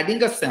are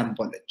adding a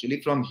sample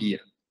actually from here.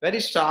 Very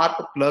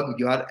sharp plug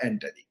you are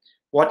entering.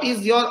 What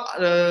is your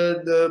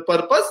the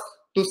purpose?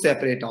 To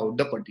separate out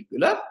the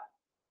particular,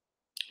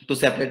 to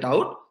separate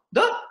out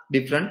the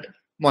different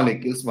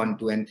molecules 1,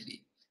 2, and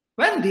 3.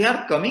 When they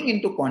are coming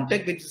into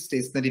contact with the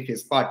stationary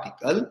phase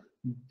particle,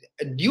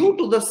 due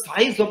to the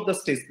size of the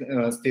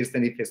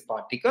stationary phase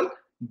particle,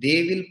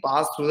 they will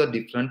pass through the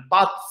different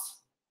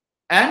paths.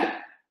 And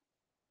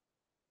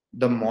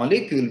the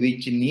molecule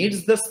which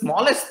needs the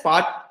smallest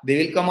part,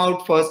 they will come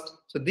out first.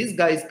 So this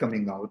guy is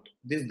coming out.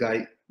 This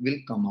guy will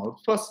come out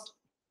first.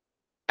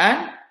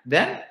 And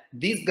then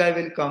this guy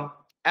will come.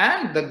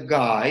 And the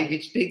guy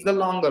which takes the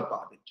longer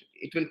part,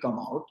 it will come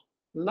out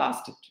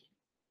last.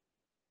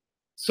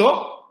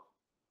 So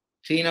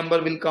 3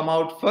 number will come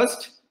out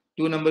first,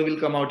 2 number will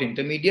come out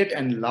intermediate,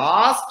 and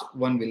last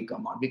one will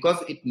come out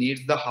because it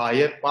needs the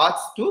higher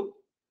parts to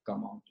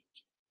come out.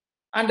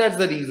 And that's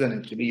the reason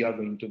actually you are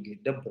going to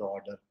get the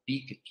broader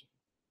peak.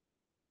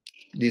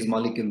 These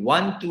molecule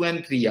 1, 2,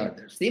 and 3 are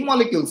there. Same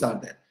molecules are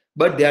there,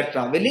 but they are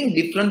traveling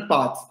different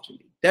paths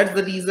actually. That's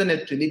the reason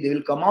actually they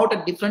will come out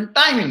at different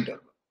time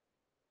interval.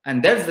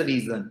 And that's the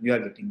reason you are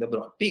getting the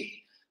broad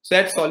peak. So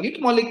as solute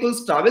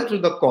molecules travel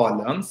through the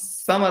columns,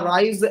 some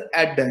arrive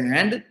at the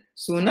end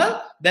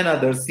sooner than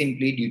others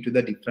simply due to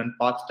the different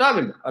paths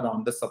traveled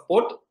around the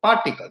support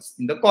particles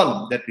in the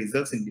column that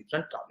results in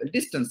different travel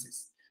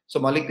distances. So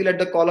molecule at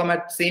the column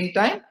at same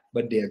time,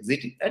 but they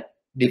exit at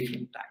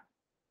different time.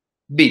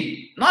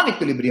 B.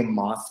 Non-equilibrium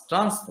mass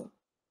transfer.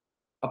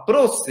 A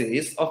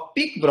process of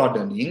peak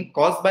broadening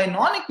caused by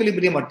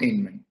non-equilibrium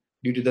attainment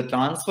due to the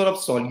transfer of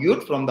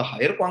solute from the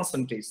higher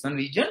concentration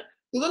region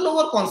to the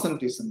lower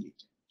concentration region.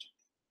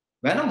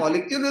 When a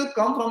molecule will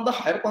come from the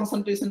higher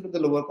concentration to the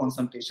lower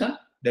concentration,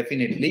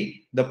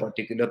 definitely the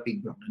particular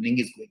peak broadening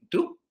is going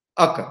to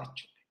occur.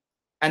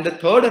 And the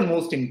third and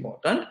most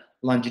important,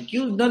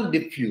 longitudinal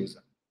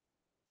diffusion.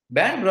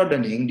 Band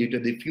broadening due to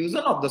diffusion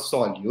of the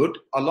solute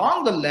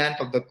along the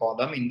length of the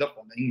column in the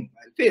following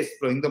mobile phase,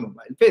 flowing the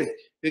mobile phase.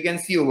 You can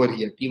see over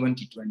here T1,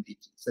 T20,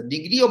 T3. So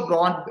degree of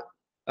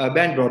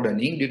band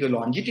broadening due to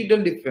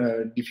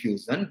longitudinal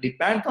diffusion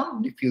depends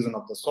on diffusion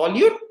of the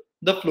solute,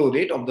 the flow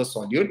rate of the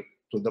solute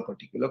to the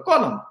particular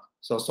column.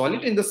 So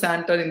solute in the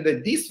center in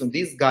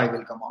this guy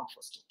will come out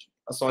first.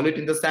 A solute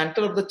in the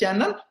center of the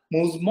channel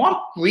moves more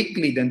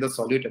quickly than the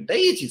solute at the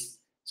edges.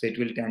 So it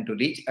will tend to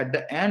reach at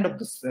the end of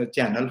the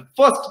channel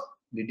first,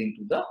 leading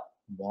to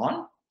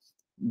the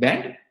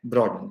band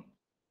broadening.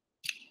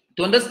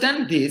 To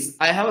understand this,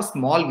 I have a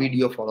small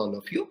video for all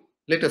of you.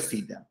 Let us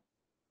see them.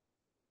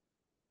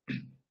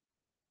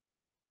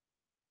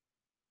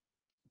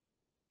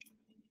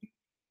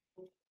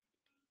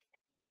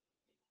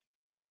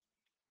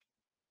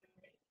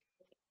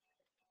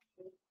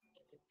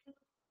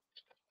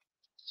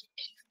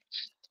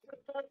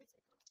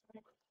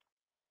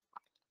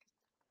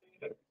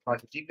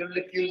 Longitudinal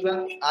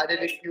diffusion, added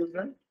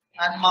diffusion,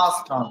 and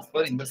mass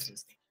transfer in the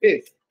system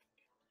phase.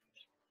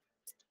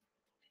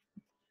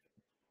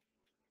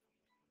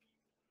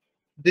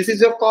 This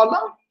is your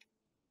column.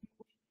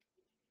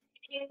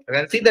 You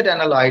can see that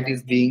analyte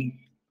is being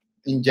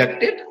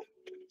injected.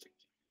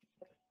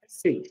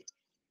 See,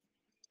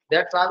 they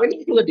are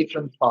traveling to a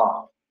different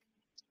path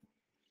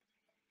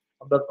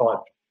of the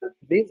column.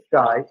 This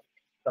guy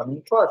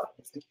coming first,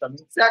 this is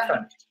coming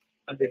second,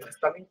 and this is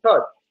coming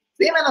third.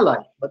 Same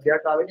analyte, but they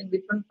are traveling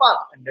different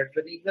paths, and that's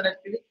the reason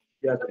actually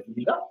they are getting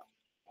the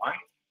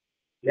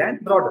band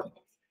broaden.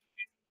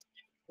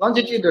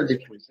 Longitudinal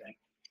diffusion.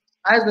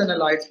 As the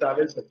analyte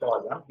travels the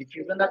column,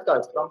 diffusion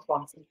occurs from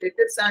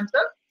concentrated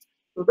center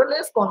to the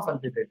less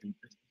concentrated region.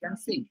 You can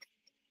see.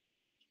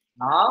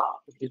 Now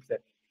it is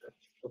separated.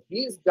 So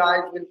these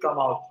guys will come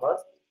out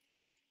first.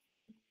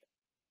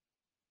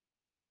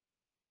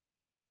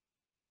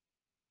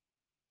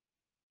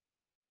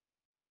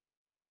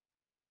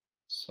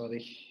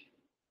 Sorry.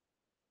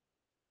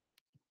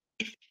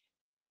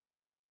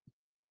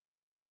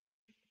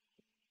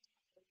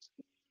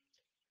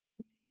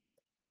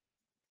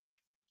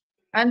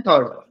 And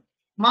third one,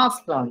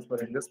 mass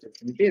transfer in the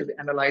stationary phase,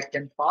 and the light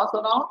can pass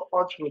around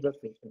or through the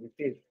stationary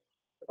phase.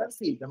 So let's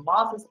see, the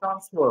mass is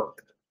transferred.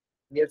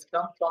 Yes,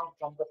 comes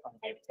from the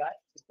sunlight side.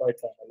 So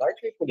it's on the light,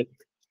 we pull it.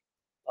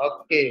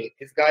 Okay,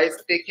 this guy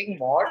is taking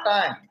more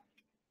time,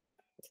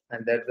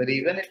 and that's the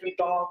reason it will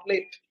come out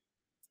late.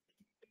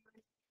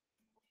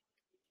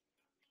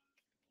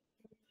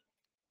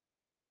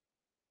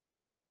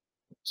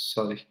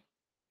 Sorry.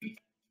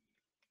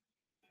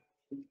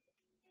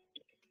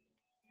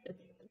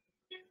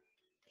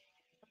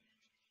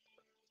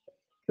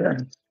 Yeah.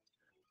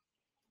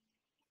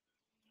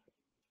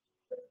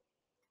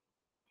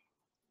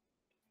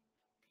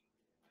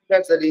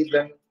 That's the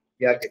reason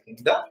we are getting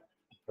the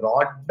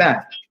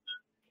broadband.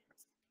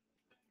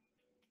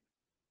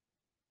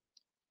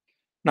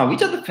 Now,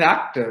 which are the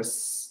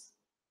factors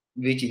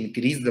which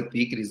increase the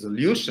peak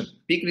resolution?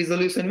 Peak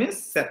resolution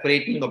means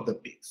separating of the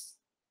peaks.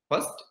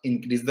 First,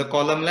 increase the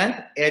column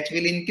length, H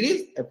will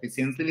increase,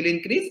 efficiency will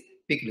increase,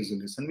 peak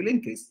resolution will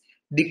increase.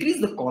 Decrease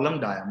the column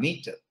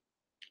diameter,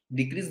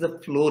 decrease the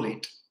flow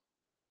rate.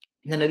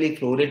 Generally,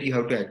 flow rate you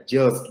have to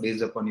adjust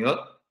based upon your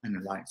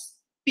analyze.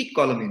 Pick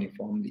column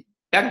uniformly,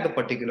 pack the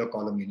particular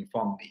column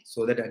uniformly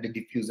so that the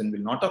diffusion will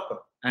not occur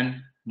and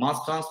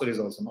mass transfer is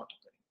also not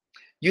occurring.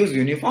 Use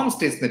uniform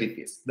stationary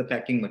phase, the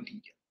packing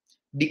material.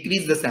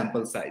 Decrease the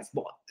sample size.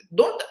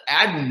 Don't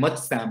add much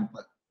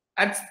sample.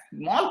 Add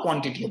small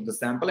quantity of the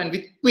sample and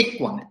with quick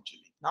one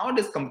actually.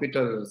 Nowadays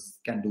computers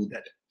can do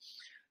that.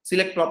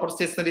 Select proper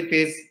stationary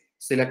phase,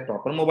 select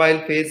proper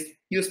mobile phase,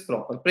 use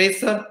proper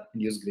pressure,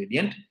 and use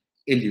gradient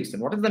illusion.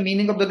 What is the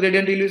meaning of the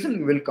gradient illusion?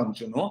 We will come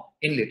to know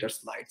in later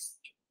slides.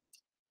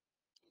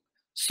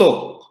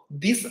 So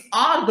these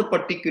are the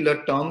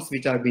particular terms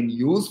which are being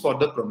used for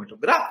the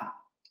chromatography.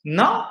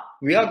 Now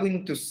we are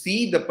going to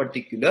see the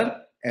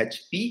particular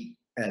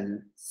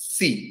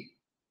HPLC.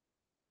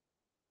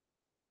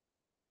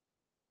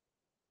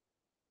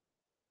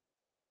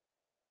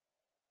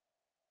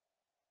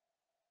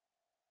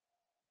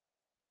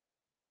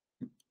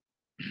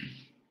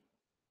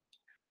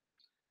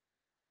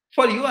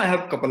 For you, I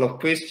have a couple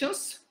of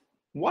questions.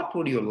 What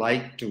would you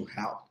like to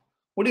have?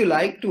 Would you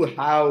like to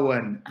have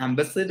an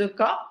ambassador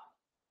car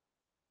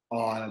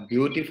or a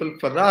beautiful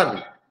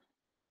Ferrari?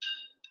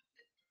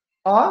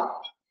 Or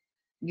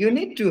you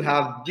need to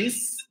have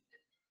this,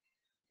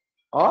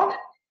 or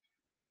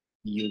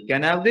you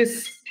can have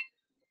this.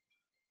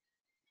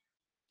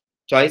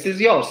 Choice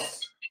is yours.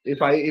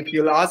 If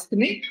you'll ask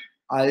me,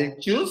 I'll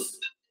choose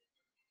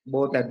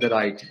both at the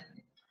right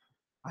hand.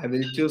 I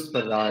will choose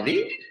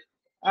Ferrari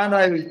and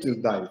I will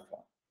choose the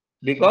iPhone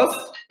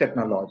because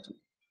technology,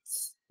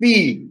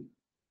 speed,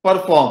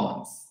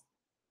 performance,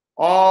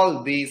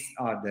 all these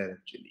are there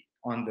actually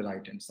on the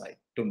right hand side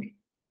to me.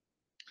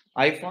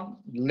 iPhone,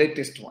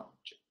 latest one.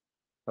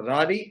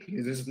 Ferrari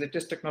uses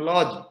latest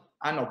technology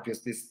and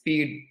obviously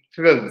speed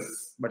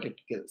thrills, but it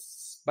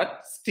kills.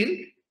 But still,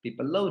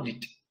 people loved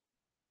it.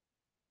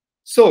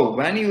 So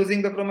when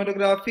using the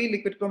chromatography,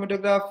 liquid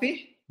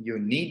chromatography, you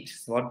need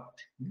what?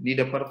 You need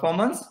a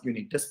performance, you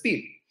need the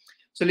speed.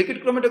 So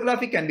liquid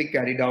chromatography can be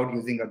carried out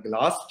using a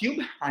glass tube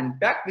and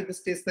packed with a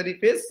stationary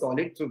phase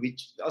solid through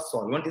which a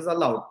solvent is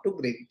allowed to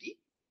gravity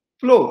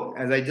flow,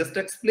 as I just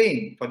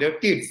explained for your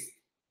kids.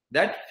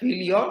 That fill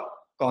your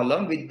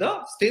column with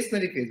the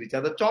stationary phase, which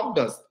are the chalk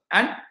dust,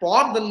 and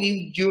pour the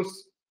leaf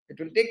juice. It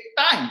will take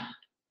time.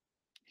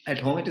 At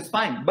home it is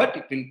fine, but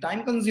it will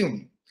time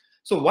consuming.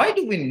 So why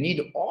do we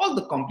need all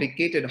the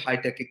complicated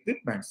high-tech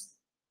equipments?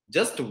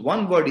 Just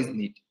one word is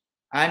needed,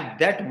 and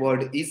that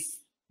word is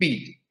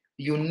speed.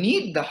 You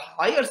need the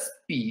higher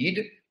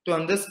speed to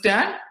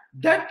understand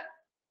that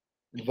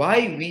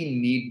why we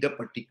need the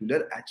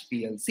particular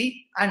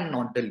HPLC and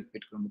not the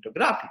liquid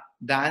chromatography.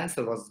 The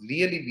answer was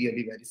really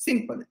very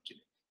simple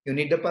actually. You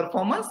need the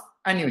performance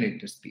and you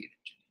need the speed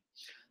actually.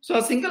 So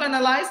a single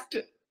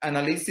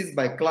analysis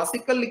by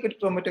classical liquid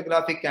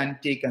chromatography can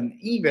take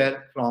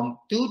anywhere from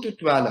 2 to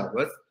 12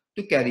 hours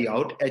to carry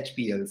out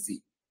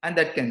HPLC, and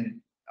that can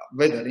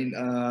whether in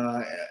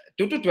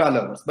 2 to 12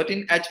 hours, but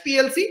in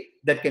HPLC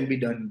that can be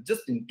done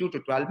just in 2 to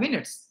 12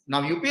 minutes.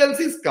 Now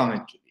UPLCs come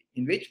actually,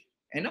 in which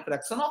in a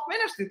fraction of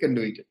minutes you can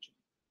do it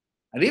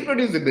actually.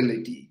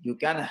 Reproducibility, you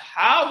can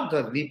have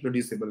the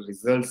reproducible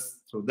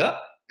results through the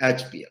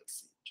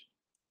HPLC.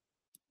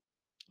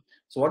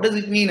 So what does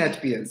it mean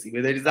HPLC?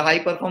 Whether it is a high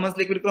performance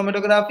liquid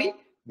chromatography,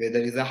 whether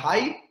it is a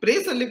high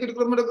pressure liquid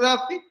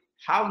chromatography,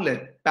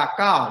 Hewlett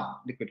Packard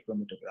liquid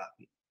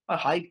chromatography, or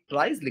high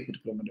price liquid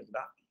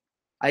chromatography.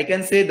 I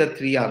can say the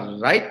three are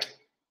right.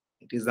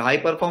 It is a high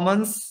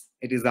performance,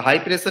 it is a high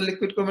pressure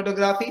liquid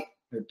chromatography,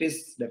 it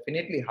is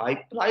definitely high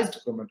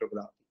priced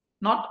chromatography,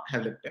 not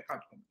Hewlett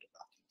Packard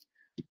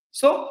chromatography.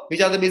 So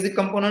which are the basic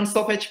components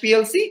of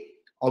HPLC?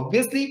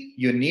 Obviously,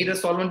 you need a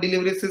solvent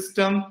delivery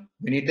system,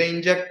 you need the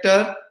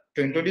injector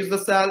to introduce the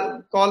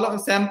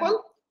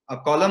sample, a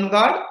column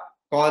guard,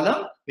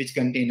 column which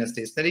contain a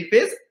stationary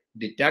phase,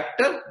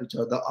 detector, which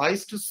are the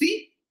eyes to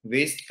see,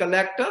 waste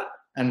collector,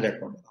 and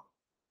recorder.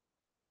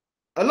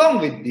 Along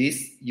with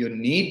this, you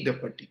need the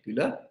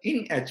particular,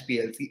 in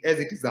HPLC, as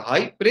it is a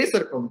high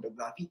pressure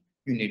chromatography,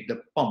 you need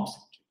the pumps.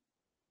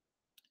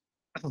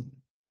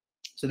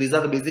 So these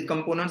are the basic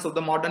components of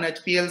the modern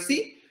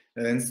HPLC.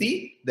 And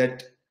see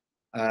that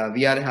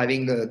we are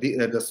having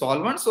the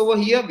solvents over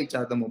here, which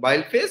are the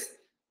mobile phase.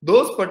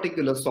 Those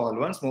particular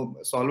solvents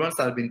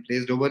are being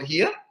placed over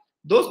here.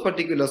 Those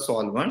particular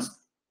solvents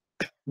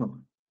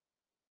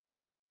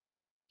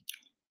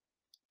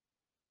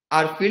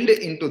are filled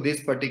into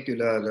this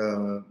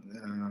particular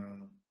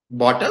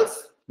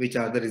bottles, which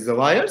are the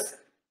reservoirs,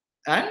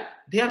 and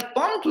they are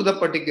pumped to the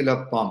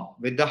particular pump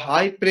with the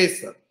high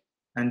pressure,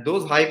 and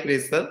those high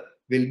pressure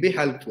will be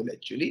helpful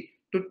actually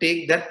to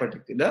take that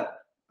particular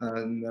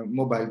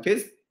mobile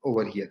phase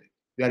over here.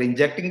 We are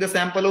injecting the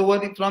sample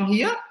over from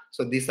here,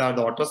 so these are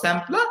the auto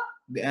sampler,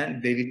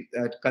 and they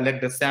will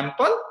collect the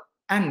sample,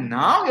 and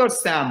now your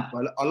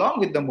sample along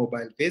with the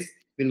mobile phase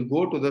will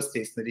go to the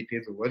stationary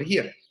phase over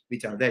here,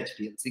 which are the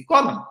HPLC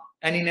column.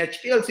 And in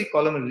HPLC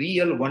column,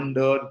 real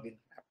wonder will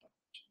happen.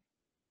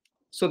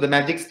 So the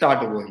magic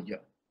start over here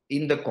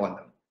in the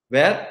column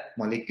where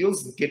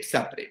molecules get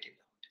separated,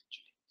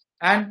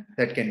 and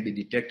that can be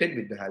detected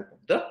with the help of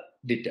the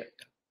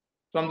detector.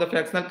 From the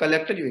fractional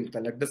collector, you will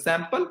collect the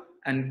sample,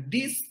 and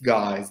these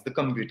guys, the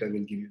computer will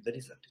give you the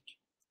result.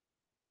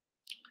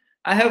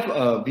 I have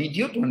a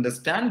video to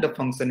understand the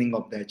functioning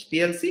of the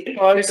HPLC.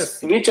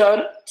 Parts which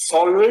are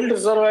solvent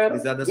reservoir,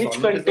 which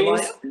solvent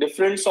contains reservoir.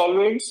 different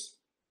solvents,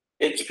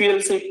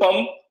 HPLC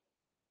pump,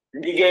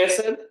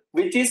 degasser,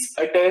 which is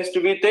attached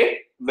with a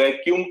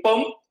vacuum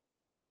pump,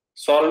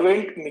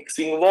 solvent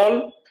mixing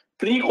valve,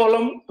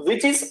 pre-column,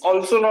 which is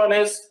also known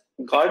as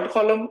guard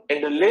column,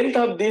 and the length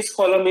of this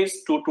column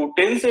is 2 to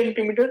 10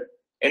 centimeter,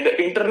 and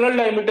the internal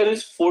diameter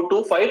is 4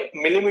 to 5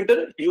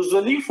 millimeter,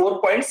 usually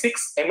 4.6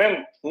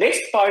 mm.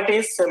 Next part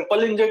is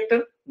sample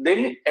injector,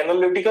 then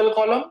analytical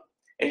column,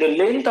 and the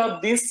length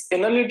of this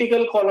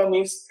analytical column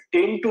is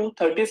 10 to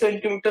 30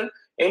 centimeter,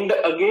 and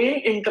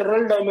again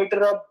internal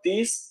diameter of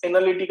this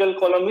analytical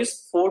column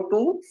is 4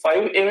 to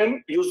 5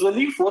 mm,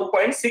 usually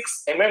 4.6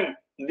 mm.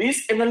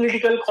 These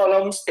analytical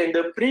columns and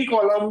the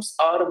pre-columns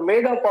are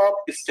made up of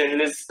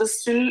stainless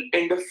steel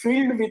and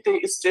filled with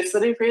a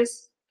stationary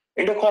phase.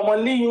 And the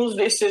commonly used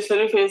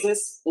stationary phase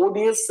is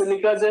ODS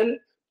silica gel,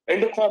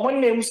 and the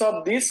common names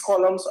of these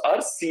columns are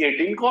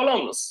C18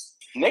 columns.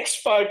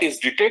 Next part is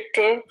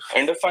detector,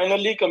 and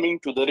finally coming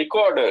to the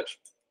recorder.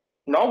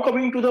 Now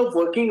coming to the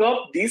working of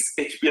this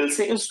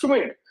HPLC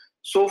instrument.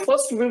 So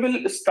first we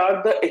will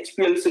start the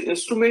HPLC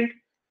instrument.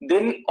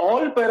 Then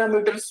all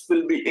parameters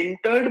will be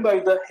entered by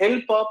the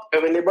help of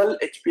available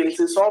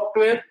HPLC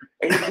software,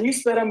 and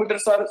these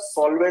parameters are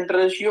solvent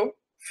ratio,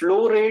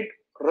 flow rate,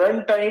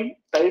 run time,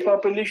 type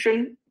of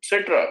elution,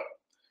 etc.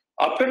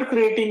 After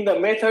creating the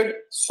method,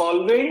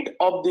 solvent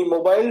of the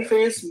mobile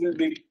phase will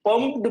be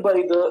pumped by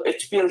the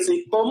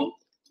HPLC pump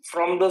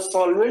from the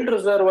solvent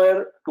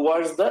reservoir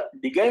towards the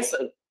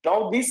degasser.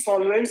 Now these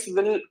solvents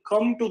will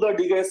come to the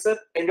degasser,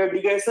 and the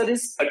degasser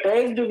is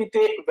attached with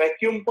a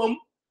vacuum pump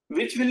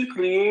which will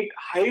create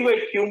high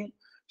vacuum,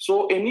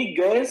 so any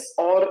gas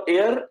or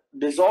air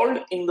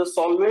dissolved in the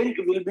solvent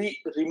will be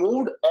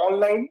removed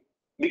online,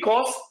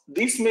 because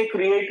this may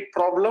create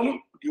problem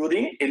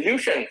during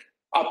elution.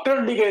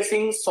 After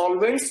degassing,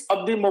 solvents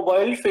of the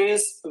mobile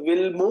phase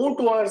will move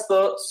towards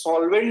the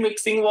solvent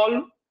mixing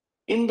valve.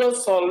 In the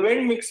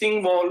solvent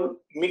mixing valve,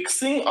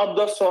 mixing of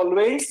the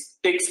solvents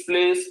takes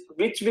place,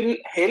 which will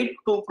help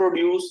to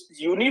produce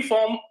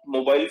uniform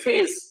mobile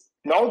phase.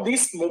 Now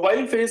this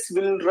mobile phase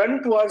will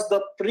run towards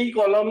the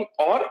pre-column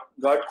or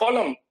guard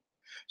column.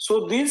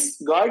 So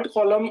this guard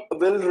column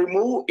will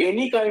remove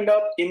any kind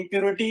of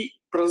impurity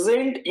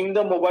present in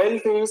the mobile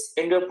phase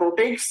and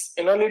protects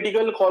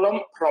analytical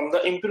column from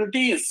the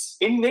impurities.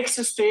 In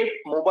next step,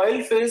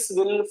 mobile phase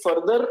will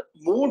further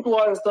move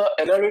towards the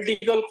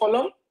analytical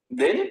column,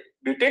 then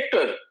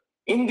detector.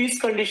 In this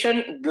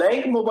condition,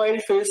 blank mobile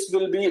phase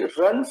will be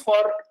run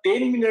for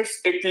 10 minutes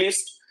at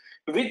least,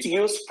 which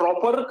gives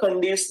proper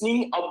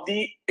conditioning of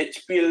the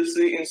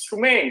HPLC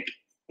instrument.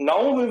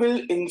 Now we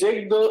will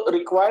inject the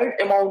required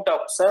amount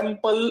of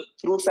sample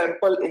through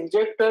sample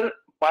injector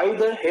by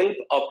the help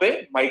of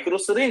a micro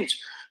syringe.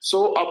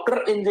 So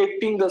after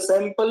injecting the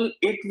sample,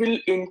 it will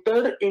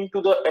enter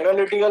into the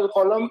analytical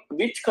column,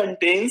 which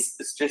contains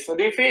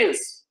stationary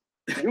phase.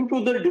 Due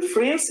to the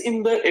difference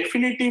in the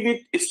affinity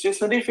with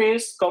stationary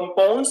phase,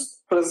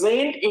 compounds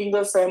present in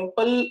the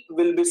sample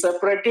will be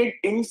separated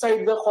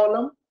inside the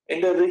column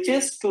and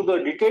reaches to the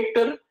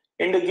detector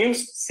and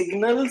gives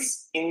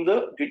signals in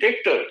the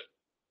detector.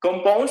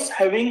 Compounds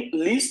having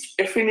least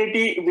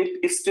affinity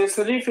with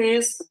stationary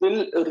phase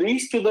will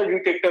reach to the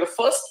detector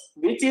first,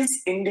 which is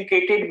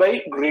indicated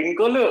by green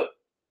color.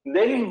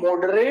 Then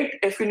moderate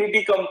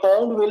affinity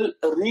compound will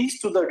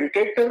reach to the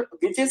detector,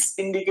 which is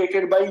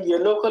indicated by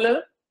yellow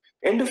color.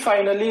 And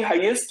finally,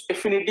 highest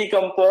affinity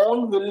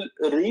compound will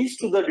reach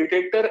to the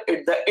detector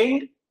at the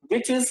end,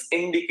 which is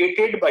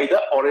indicated by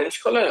the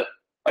orange color.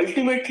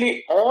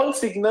 Ultimately, all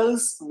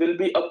signals will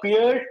be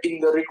appeared in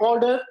the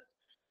recorder.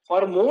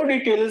 For more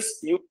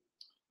details,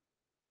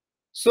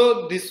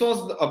 So this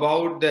was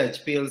about the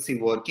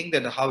HPLC working,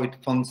 that how it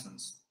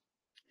functions.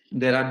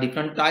 There are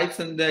different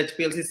types in the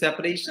HPLC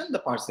separation. The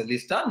partial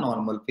list are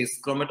normal phase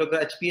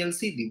chromatography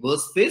HPLC,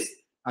 reverse phase,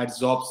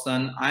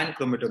 adsorption, and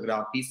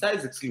chromatography,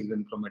 size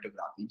exclusion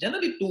chromatography.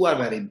 Generally, two are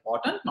very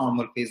important: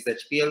 normal phase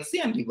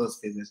HPLC and reverse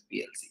phase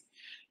HPLC.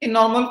 In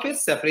normal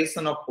phase,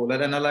 separation of polar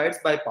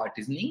analytes by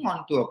partitioning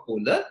onto a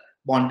polar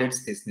bonded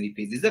stationary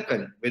phase is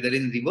occurring. Whether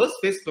in reverse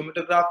phase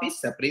chromatography,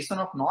 separation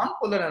of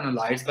non-polar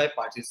analytes by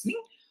partitioning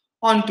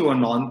onto a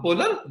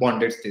non-polar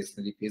bonded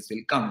stationary phase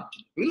will come.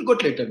 We'll go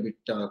a little bit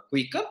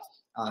quicker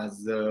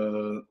as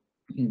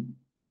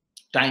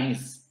time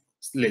is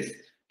less.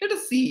 Let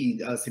us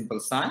see simple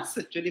science,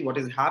 actually what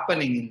is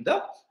happening in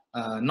the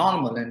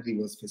normal and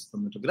reverse phase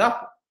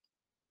chromatography.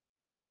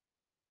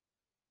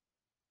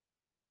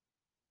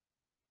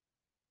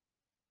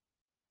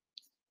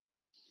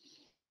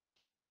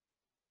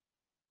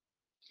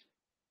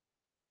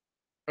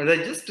 As I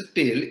just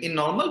tell, in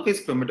normal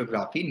phase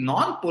chromatography,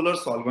 non-polar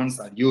solvents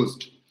are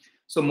used.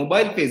 So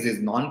mobile phase is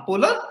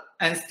non-polar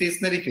and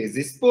stationary phase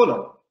is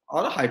polar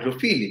or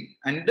hydrophilic,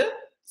 and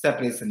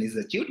separation is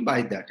achieved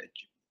by that.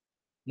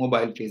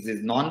 Mobile phase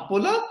is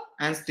non-polar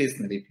and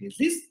stationary phase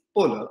is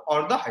polar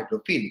or the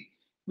hydrophilic.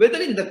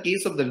 Whether in the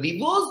case of the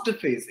reversed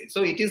phase,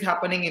 so it is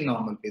happening in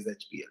normal phase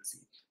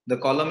HPLC. The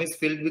column is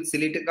filled with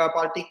silica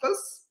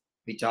particles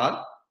which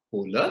are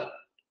polar.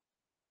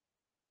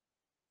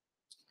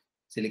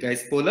 Silica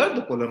is polar,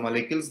 the polar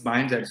molecules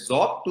binds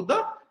adsorb to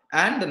the,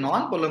 and the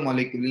non-polar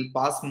molecule will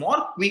pass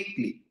more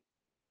quickly,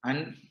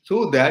 and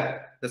through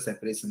that the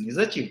separation is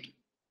achieved.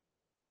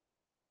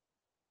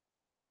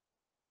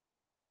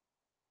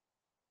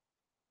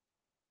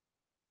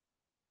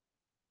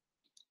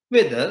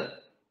 Whether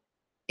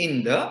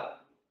in the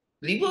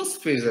reverse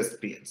phase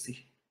HPLC,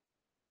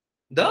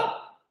 the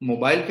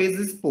mobile phase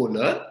is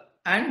polar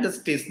and the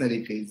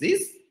stationary phase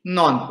is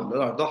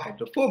non-polar or the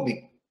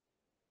hydrophobic.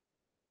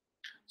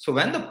 So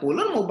when the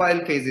polar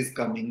mobile phase is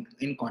coming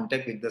in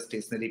contact with the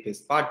stationary phase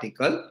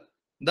particle,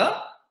 the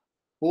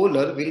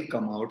polar will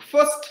come out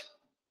first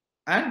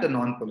and the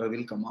non-polar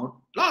will come out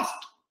last.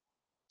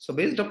 So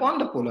based upon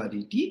the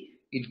polarity,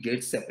 it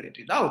gets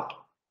separated out.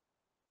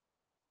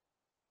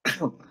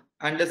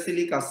 And the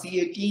silica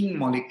C18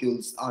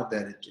 molecules are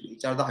there actually,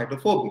 which are the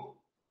hydrophobic.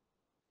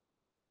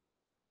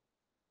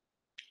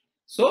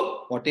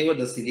 So whatever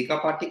the silica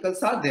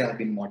particles are, they have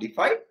been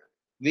modified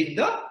with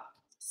the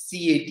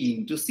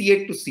C18 to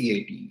C8 to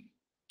C18.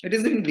 It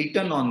is been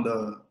written on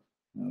the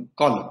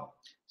column.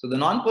 So the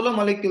non-polar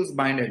molecules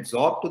bind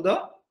adsorb to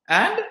the,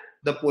 and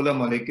the polar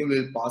molecule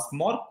will pass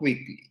more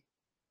quickly,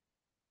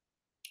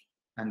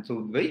 and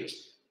through which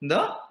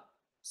the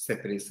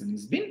separation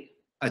is been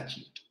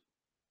achieved.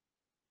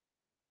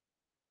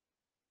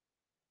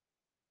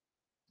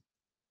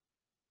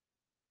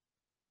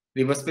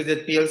 Reverse phase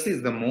HPLC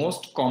is the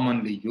most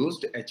commonly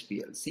used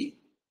HPLC.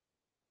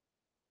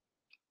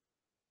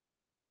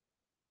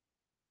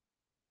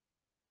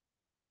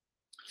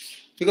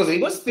 Because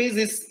reverse phase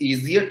is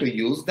easier to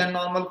use than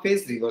normal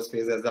phase. Reverse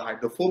phase has a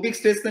hydrophobic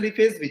stationary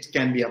phase which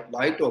can be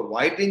applied to a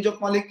wide range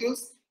of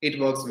molecules. It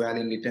works well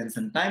in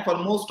retention time for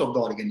most of the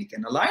organic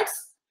analytes.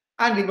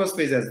 And reverse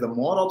phase has the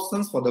more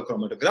options for the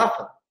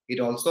chromatographer.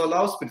 It also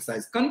allows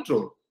precise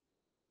control.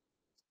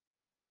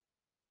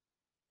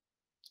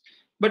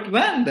 But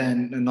when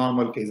then the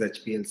normal phase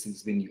HPLC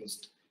has been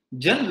used?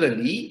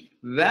 Generally,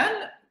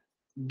 when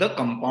the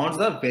compounds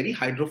are very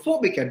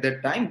hydrophobic at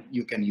that time,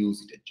 you can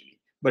use it actually.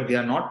 But they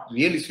are not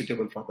really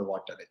suitable for the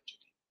water actually.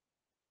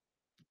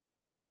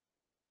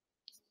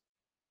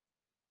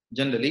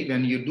 Generally,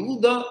 when you do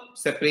the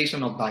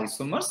separation of the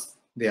isomers,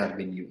 they are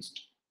being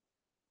used.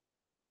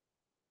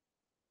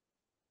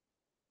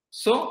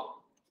 So,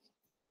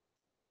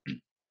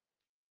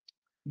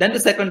 then the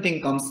second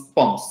thing comes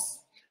pumps.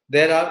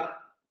 There are,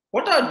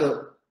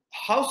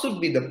 how should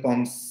be the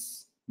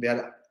pumps?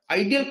 Their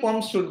ideal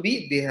pumps should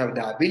be, they have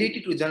the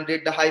ability to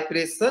generate the high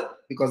pressure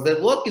because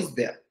their work is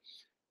there.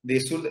 They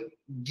should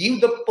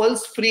give the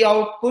pulse-free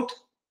output,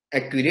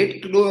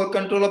 accurate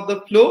control of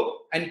the flow,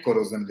 and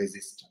corrosion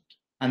resistant.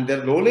 And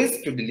their role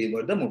is to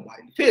deliver the mobile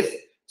phase.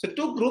 So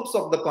two groups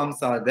of the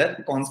pumps are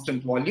there: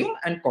 constant volume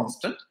and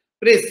constant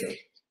pressure.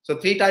 So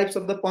three types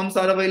of the pumps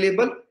are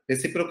available: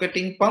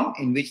 reciprocating pump,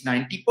 in which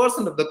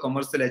 90% of the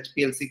commercial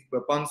HPLC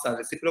pumps are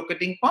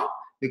reciprocating pump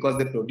because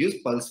they produce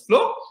pulse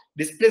flow;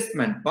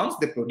 displacement pumps,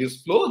 they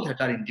produce flow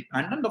that are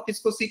independent of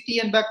viscosity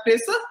and back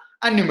pressure;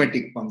 and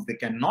pneumatic pumps, they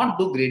cannot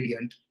do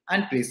gradient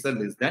and pressure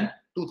less than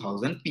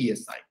 2000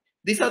 psi.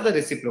 These are the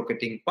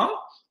reciprocating pump,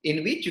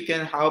 in which you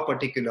can have a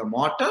particular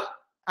motor,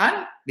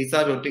 and these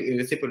are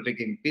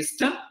reciprocating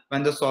piston.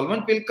 When the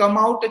solvent will come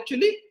out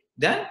actually,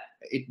 then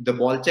the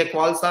ball check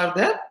valves are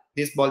there.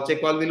 This ball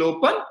check valve will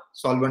open,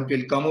 solvent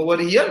will come over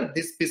here,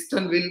 this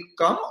piston will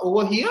come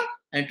over here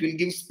and it will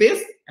give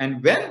space,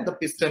 and when the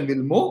piston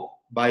will move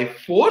by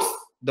force,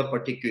 the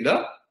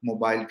particular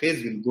mobile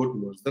phase will go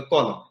towards the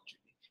column.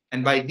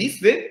 And by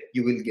this way,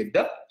 you will get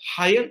the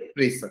higher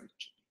pressure.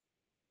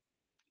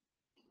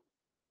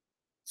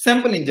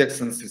 Sample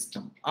injection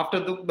system. After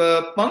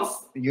the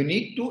pumps, you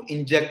need to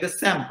inject the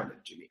sample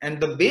actually.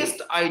 And the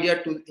best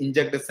idea to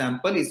inject the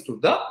sample is to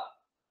the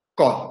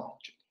column.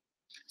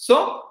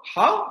 So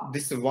how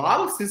this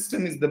valve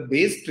system is the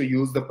base to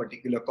use the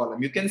particular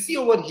column. You can see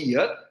over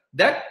here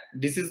that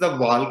this is the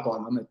valve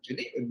column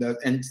actually, the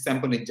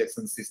sample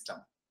injection system,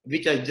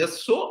 which I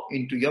just show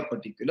into your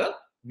particular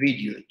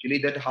video actually,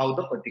 that how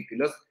the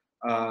particular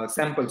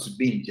sample should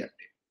be injected.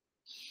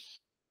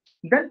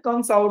 Then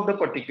comes out the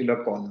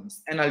particular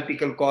columns,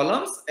 analytical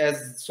columns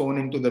as shown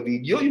into the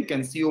video. You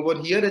can see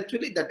over here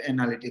actually that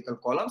analytical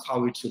columns,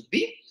 how it should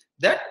be,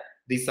 that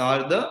these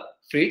are the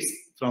frits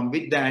from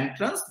which the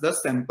entrance, the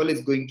sample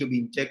is going to be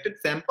injected,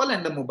 sample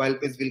and the mobile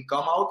phase will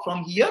come out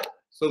from here.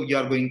 So you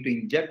are going to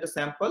inject the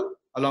sample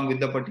along with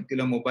the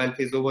particular mobile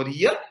phase over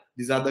here.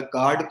 These are the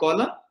guard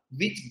column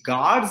which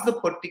guards the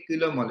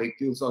particular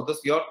molecules or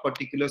your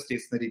particular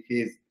stationary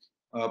phase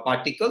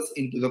particles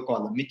into the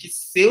column, which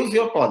saves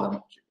your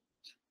column.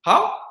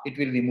 How? It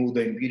will remove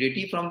the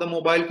impurity from the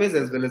mobile phase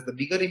as well as the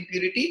bigger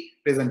impurity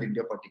present in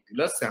your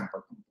particular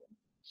sample component.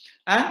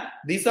 And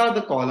these are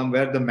the column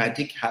where the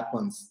magic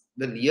happens,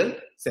 the real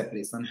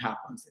separation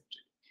happens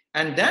actually.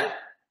 And then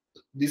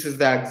this is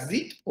the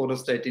exit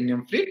porous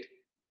titanium frit,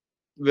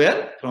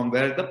 from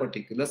where the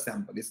particular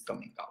sample is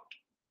coming out.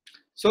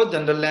 So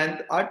general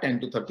length are 10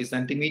 to 30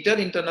 centimeter,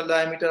 internal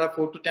diameter are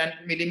 4 to 10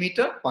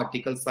 millimeter,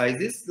 particle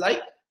size is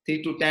like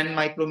 3 to 10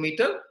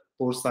 micrometer.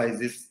 Pore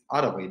sizes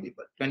are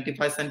available.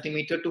 25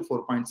 centimeter to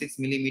 4.6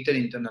 millimeter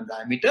internal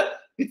diameter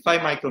with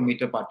 5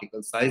 micrometer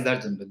particle size are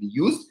generally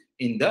used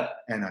in the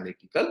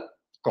analytical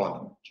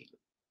column.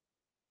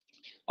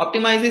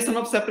 Optimization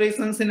of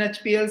separations in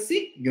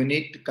HPLC. You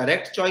need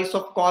correct choice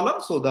of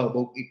column so the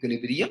above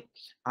equilibrium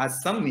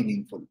has some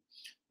meaningful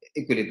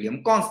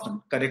equilibrium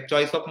constant. Correct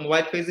choice of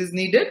mobile phase is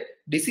needed.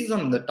 Decision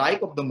on the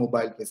type of the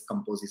mobile phase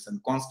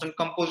composition. Constant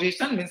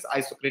composition means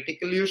isocratic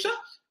elution.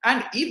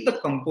 And if the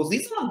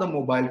composition of the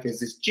mobile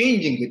phase is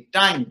changing with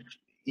time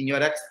in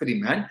your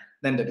experiment,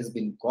 then that has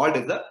been called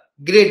as a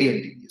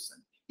gradient elution.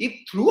 If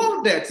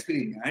throughout the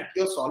experiment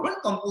your solvent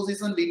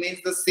composition remains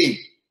the same,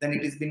 then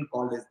it has been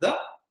called as the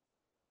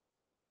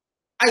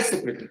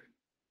isocratic.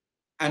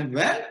 And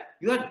when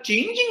you are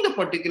changing the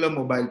particular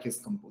mobile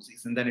phase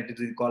composition, then it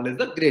is called as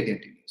the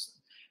gradient elution.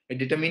 A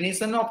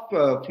determination of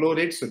flow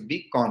rate should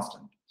be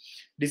constant.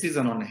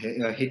 Decision on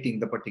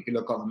heating the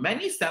particular column.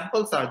 Many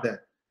samples are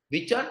there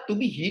which are to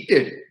be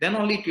heated, then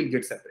only it will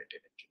get separated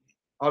actually.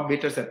 Or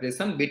better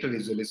separation, better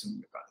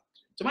resolution.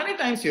 So many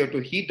times you have to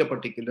heat the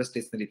particular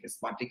stationary phase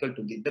particle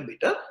to get the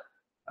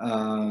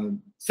better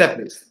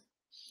separation.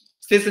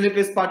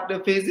 Stationary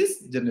phase phases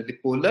generally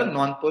polar,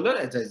 non-polar,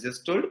 as I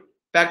just told.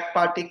 Packed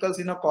particles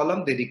in a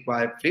column, they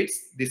require frits.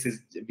 This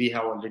is we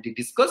have already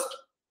discussed.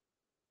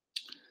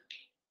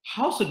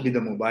 How should be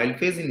the mobile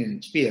phase in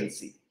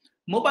HPLC?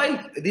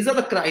 These are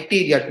the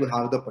criteria to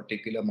have the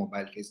particular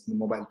mobile phase. The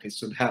mobile phase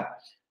should have.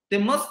 They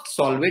must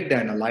solvate the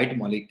analyte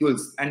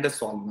molecules and the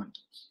solvent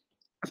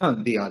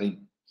they are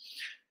in.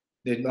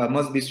 They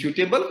must be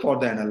suitable for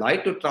the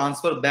analyte to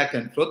transfer back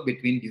and forth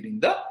between during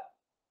the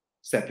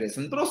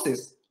separation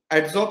process.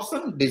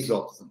 Adsorption,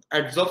 desorption,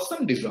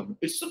 adsorption, desorption.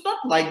 It should not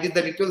like this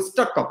that it will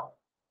stuck up.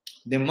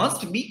 They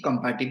must be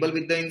compatible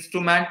with the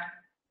instrument.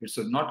 It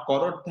should not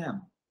corrode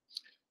them.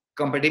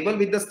 Compatible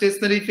with the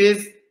stationary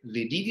phase,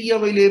 readily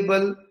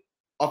available,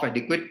 of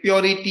adequate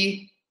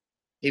purity.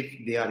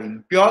 If they are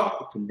impure,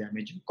 it will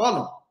damage your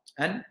column.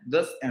 And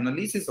thus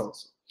analysis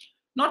also.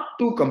 Not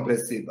too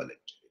compressible.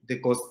 They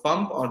cause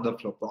pump or the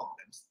flow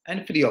problems.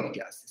 And free of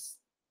gases,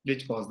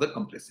 which cause the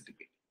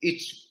compressibility.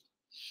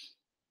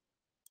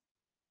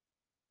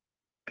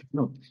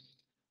 No.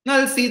 Now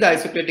let's see the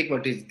isocratic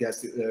vertical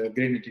gas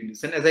gradient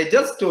elution. As I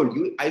just told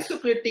you,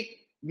 isocratic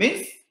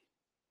means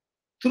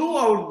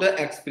throughout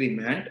the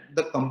experiment,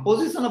 the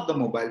composition of the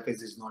mobile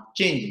phase is not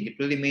changing. It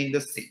will remain the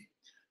same.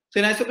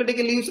 So in isocratic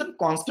elution,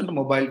 constant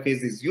mobile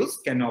phase is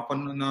used. Can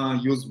often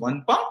use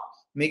one pump,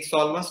 mix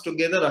solvents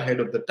together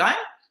ahead of the time.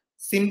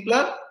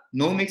 Simpler,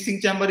 no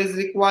mixing chamber is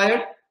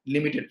required.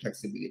 Limited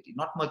flexibility,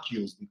 not much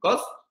use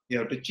because you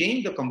have to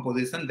change the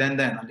composition. Then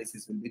the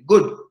analysis will be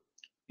good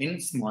in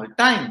small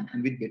time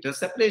and with better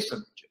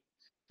separation.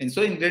 And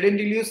so in gradient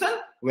elution,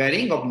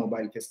 varying of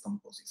mobile phase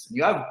composition.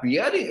 You are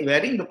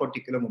varying the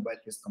particular mobile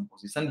phase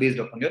composition based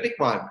upon your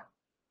requirement.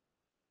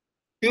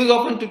 Use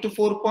often 2 to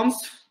 4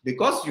 pumps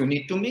because you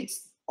need to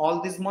mix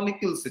all these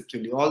molecules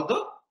actually, all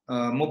the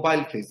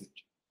mobile phase.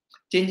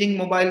 Changing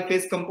mobile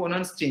phase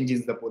components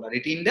changes the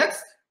polarity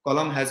index.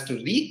 Column has to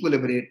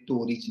re-equilibrate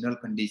to original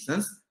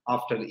conditions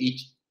after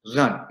each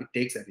run. It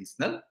takes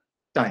additional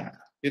time.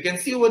 You can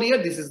see over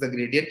here, this is the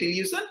gradient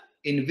elution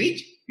in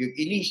which you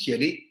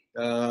initially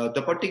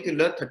the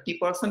particular 30%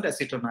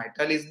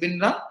 acetonitrile is been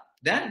run,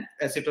 then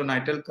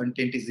acetonitrile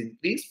content is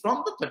increased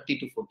from the 30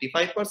 to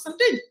 45%.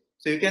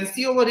 So you can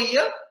see over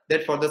here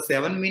that for the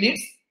 7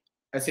 minutes,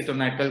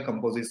 acetonitrile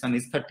composition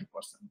is 30%.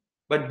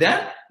 But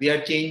then we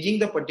are changing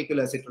the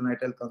particular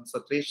acetonitrile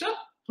concentration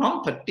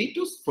from 30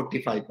 to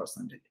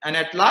 45%. And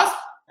at last,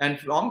 and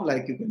from,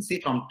 like you can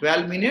see, from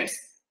 12 minutes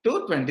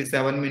to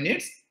 27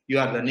 minutes, you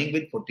are running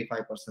with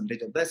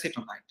 45% of the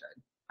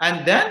acetonitrile.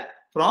 And then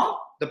from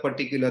the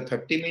particular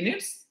 30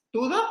 minutes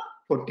to the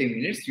 40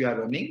 minutes, you are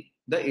running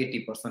the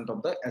 80%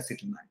 of the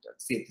acetonitrile,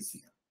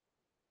 CaCl.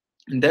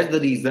 And that's the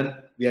reason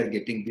we are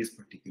getting this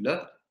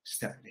particular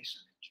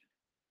separation.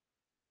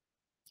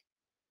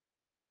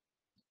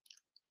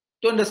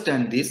 To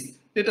understand this,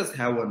 let us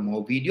have one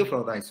more video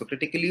for the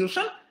isotopic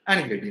illusion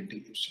and gradient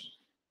illusion.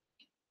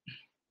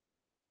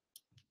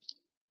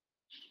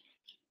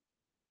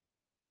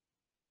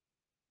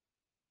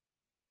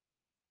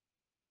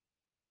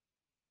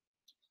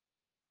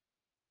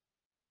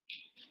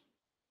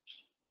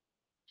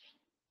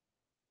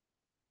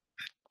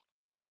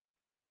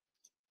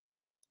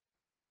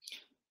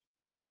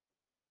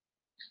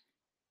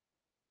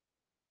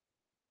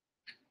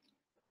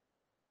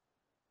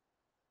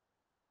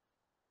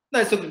 The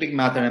isotopic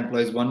method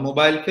employs one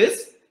mobile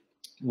phase,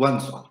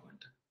 one solvent.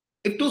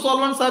 If two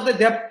solvents are there,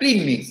 they are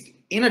pre-mixed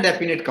in a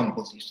definite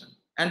composition.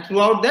 And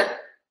throughout that,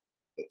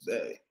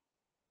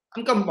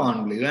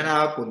 uncompoundably, when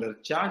I have polar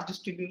charge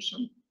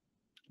distribution,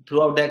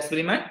 throughout the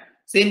experiment,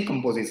 same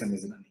composition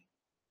is running.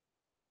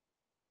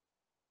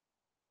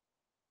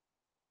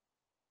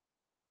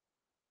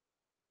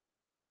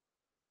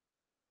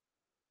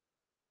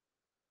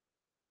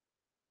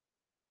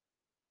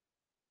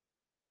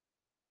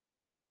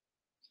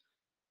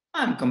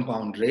 I'm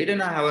compound rate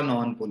and I have a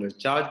non-polar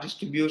charge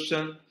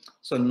distribution.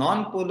 So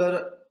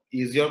non-polar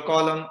is your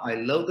column. I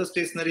love the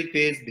stationary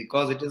phase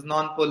because it is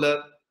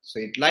non-polar. So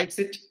it likes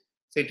it.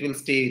 So it will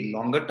stay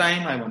longer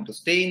time. I want to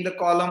stay in the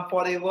column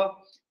forever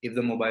if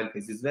the mobile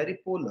phase is very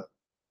polar.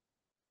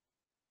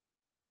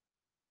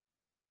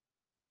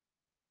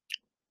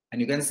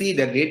 And you can see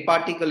the red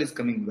particle is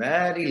coming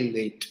very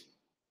late.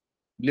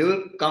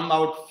 Blue come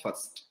out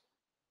first.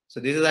 So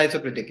this is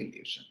isocritic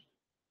illusion.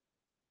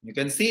 You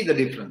can see the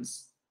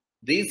difference.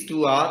 These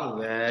two are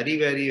very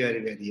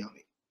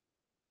away.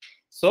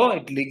 So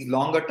it takes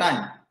longer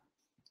time.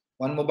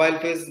 One mobile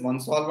phase, one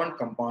solvent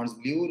compounds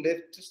blue,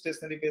 left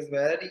stationary phase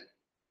very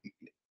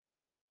quickly.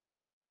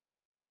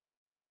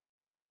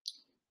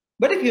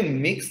 But if you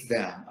mix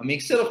them, a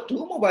mixture of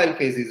two mobile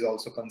phases is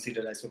also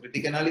considered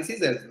isocritic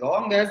analysis as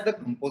long as the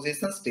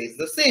composition stays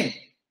the same.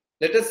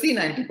 Let us see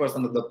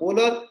 90% of the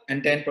polar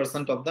and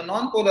 10% of the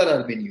non-polar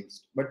are being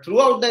used. But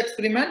throughout the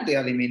experiment, they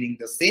are remaining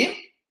the same.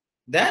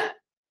 Then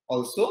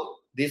also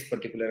this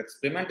particular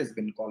experiment has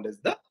been called as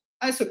the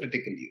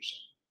isocritic illusion.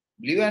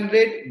 Blue and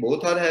red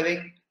both are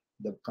having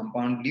the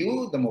compound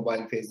blue, the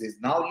mobile phase is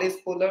now less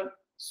polar.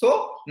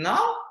 So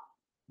now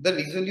the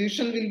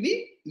resolution will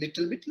be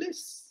little bit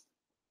less.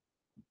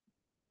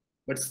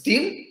 But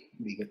still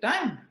bigger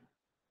time.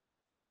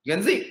 You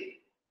can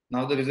see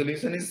now the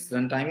resolution is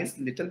runtime is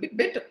little bit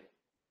better.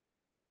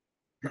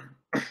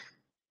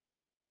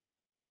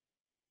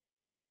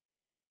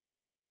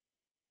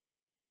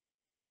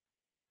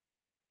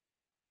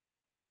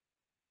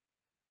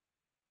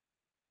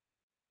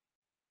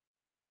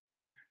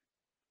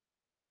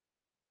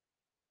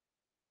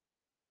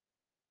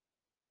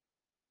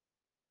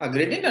 A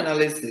gradient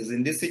analysis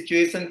in this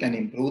situation can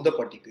improve the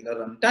particular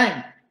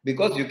runtime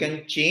because you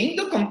can change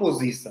the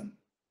composition.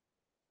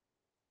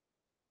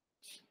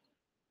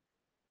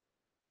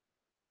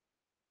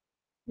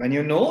 When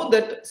you know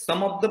that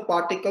some of the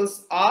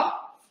particles are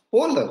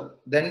polar,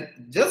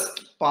 then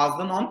just pass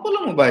the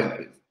non-polar mobile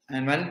phase.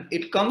 And when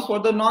it comes for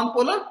the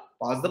non-polar,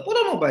 pass the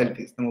polar mobile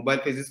phase. The mobile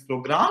phase is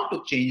programmed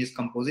to change its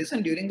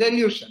composition during the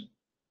illusion.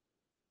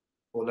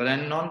 Polar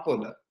and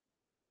non-polar.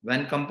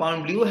 When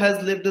compound blue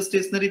has left the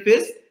stationary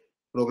phase,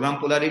 program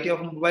polarity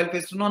of mobile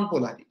phase to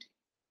non-polarity.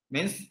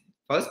 Means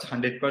first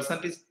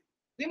 100% is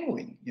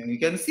removing. You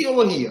can see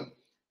over here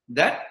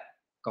that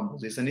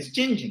composition is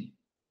changing.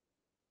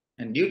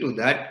 And due to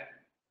that,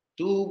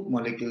 two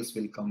molecules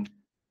will come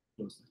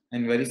closer.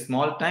 And very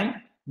small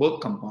time,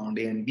 both compound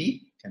A and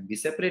B can be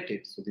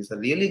separated. So this is a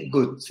really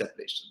good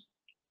separation.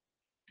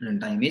 And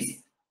time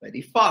is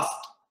very fast.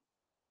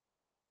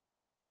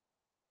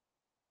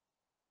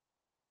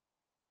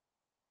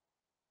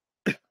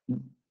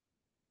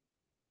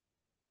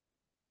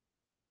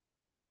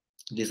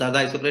 These are the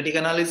isocritic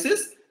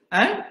analysis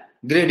and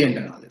gradient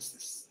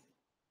analysis.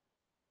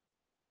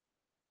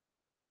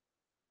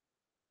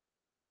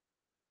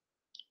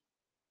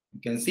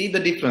 You can see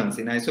the difference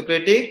in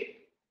isocritic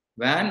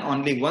when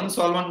only one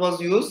solvent was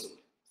used.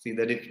 See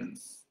the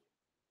difference.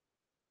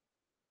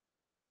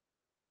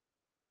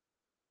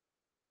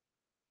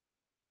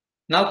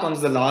 Now comes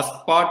the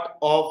last part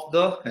of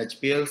the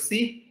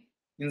HPLC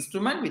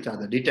instrument, which are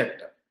the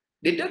detector.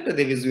 Detector,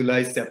 they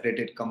visualize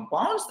separated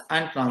compounds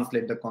and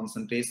translate the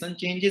concentration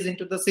changes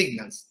into the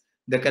signals.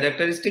 The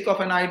characteristic of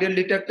an ideal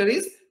detector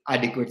is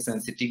Adequate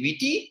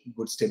sensitivity,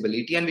 good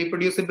stability and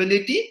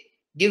reproducibility,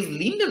 gives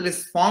linear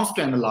response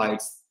to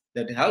analytes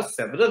that have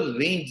several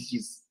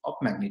ranges of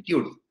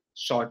magnitude.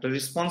 Shorter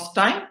response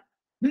time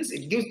means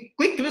it gives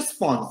quick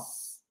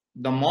response.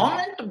 The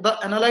moment the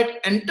analyte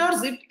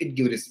enters it, it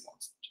gives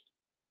response.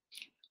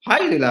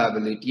 High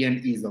reliability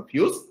and ease of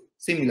use,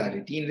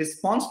 similarity in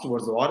response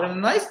towards the ore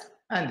analyzed,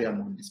 and they are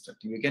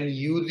non-destructive. You can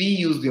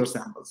reuse your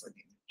samples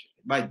again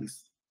by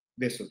this.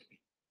 They should be.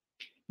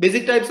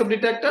 Basic types of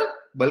detector: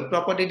 bulk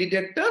property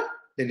detector,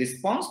 the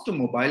response to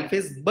mobile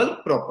phase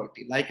bulk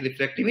property like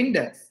refractive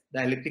index,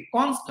 dielectric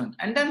constant,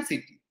 and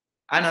density.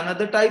 And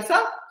another types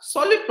are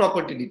solid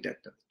property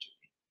detector,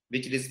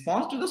 which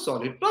responds to the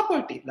solid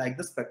property like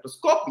the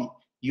spectroscopy,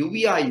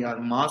 UV-IR,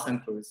 mass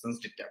and fluorescence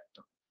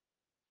detector.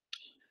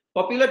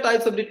 Popular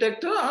types of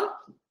detector are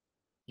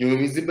UV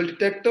visible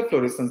detector,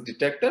 fluorescence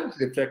detector,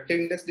 refractive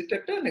index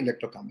detector, and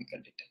electrochemical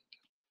detector.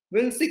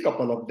 We'll see a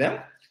couple of them.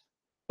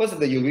 First,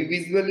 the UV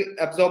visible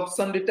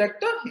absorption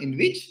detector, in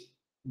which,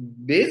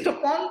 based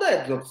upon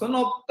the absorption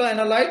of the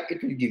analyte,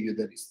 it will give you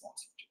the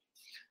response.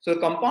 So,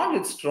 compound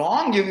with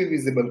strong UV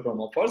visible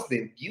chromophores,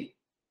 they give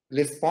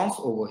response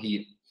over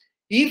here.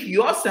 If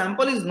your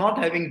sample is not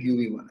having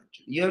UV1,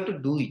 actually, you have to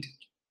do it,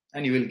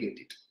 and you will get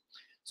it.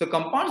 So,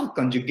 compounds with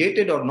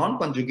conjugated or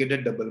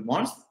non-conjugated double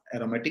bonds,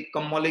 aromatic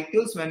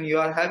molecules, when you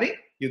are having,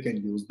 you can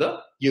use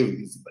the UV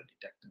visible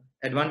detector.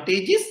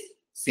 Advantages: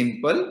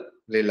 simple,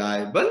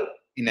 reliable,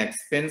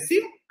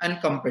 inexpensive, and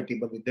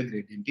compatible with the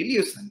gradient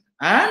illusion,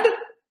 and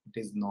it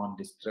is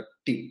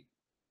non-destructive.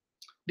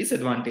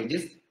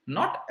 Disadvantages: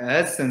 not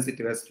as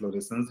sensitive as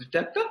fluorescence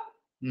detector,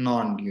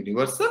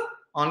 non-universal,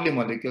 only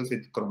molecules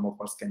with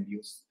chromophores can be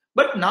used.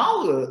 But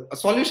now a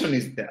solution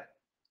is there.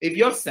 If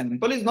your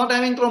sample is not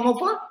having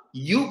chromophore,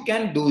 you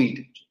can do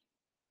it.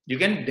 You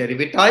can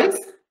derivatize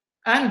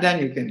and then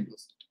you can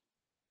use it.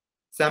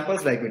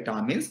 Samples like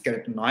vitamins,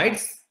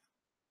 carotenoids,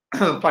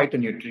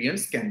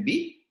 phytonutrients can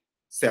be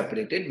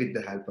separated with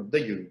the help of the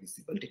UV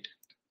visible detector.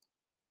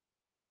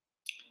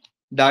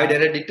 Dyed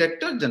array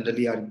detector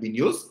generally are being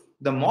used.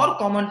 The more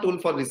common tool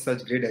for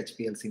research grade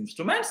HPLC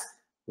instruments,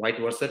 quite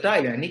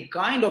versatile. Any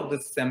kind of the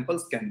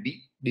samples can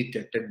be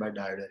detected by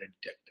dyed array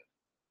detector.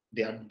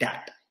 They are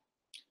that.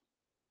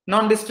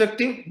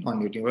 Non-destructive,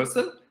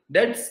 non-universal,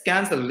 that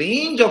scans a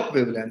range of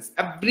wavelengths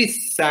every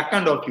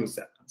second or few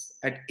seconds.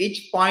 At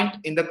each point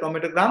in the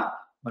chromatogram,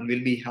 one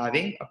will be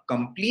having a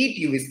complete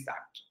UV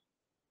spectrum,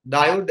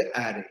 diode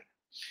array.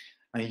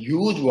 A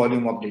huge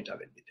volume of data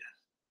will be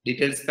there.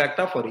 Detailed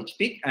spectra for each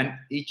peak and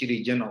each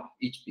region of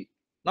each peak.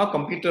 Now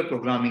computer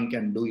programming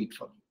can do it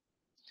for you.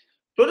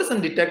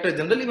 Fluorescent detector,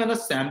 generally when a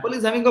sample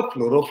is having a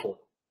fluorophore,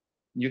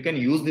 you can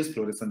use this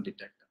fluorescent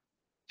detector.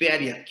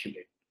 Very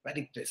accurate,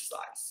 very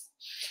precise.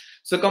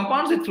 So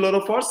compounds with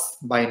fluorophores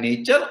by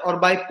nature or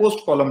by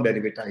post-column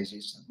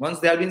derivatization. Once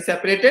they have been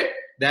separated,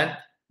 then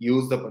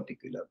use the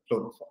particular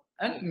fluorophore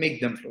and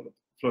make them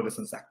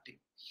fluorescence active.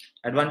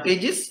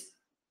 Advantages: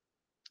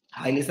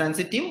 highly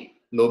sensitive,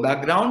 low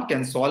background,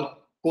 can solve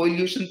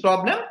co-illusion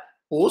problem.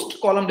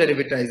 Post-column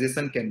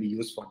derivatization can be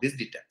used for this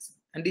detection.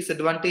 And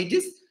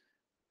disadvantages: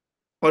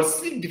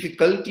 perceived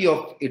difficulty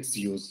of its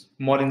use.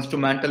 More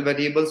instrumental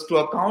variables to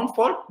account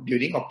for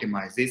during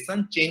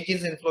optimization.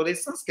 Changes in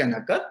fluorescence can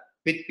occur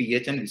with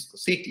pH and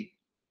viscosity.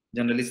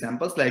 Generally,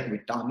 samples like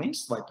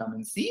vitamins,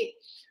 vitamin C,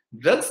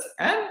 drugs,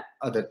 and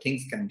other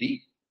things can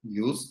be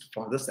used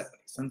for the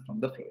separation from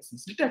the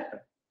fluorescence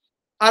detector.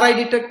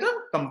 RI detector,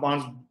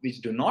 compounds which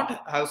do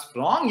not have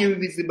strong UV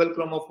visible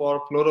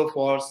chromophore,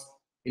 fluorophores,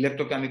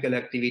 electrochemical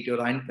activity,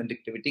 or ion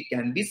conductivity,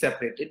 can be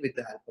separated with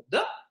the help of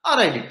the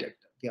RI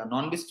detector. They are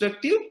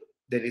non-destructive.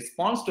 They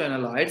respond to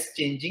analytes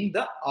changing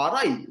the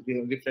RI,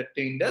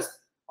 refractive index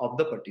of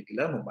the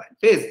particular mobile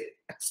phase.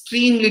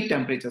 Extremely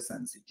temperature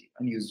sensitive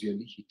and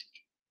usually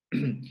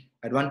heated.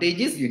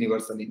 Advantages: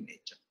 universal in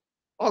nature.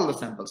 All the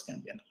samples can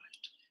be analyzed.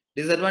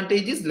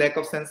 Disadvantages: lack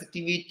of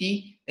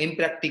sensitivity,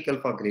 impractical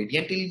for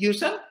gradient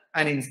illusion,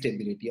 and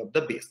instability of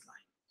the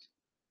baseline.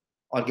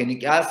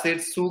 Organic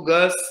acids,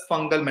 sugars,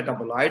 fungal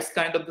metabolites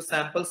kind of the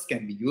samples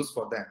can be used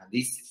for the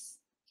analysis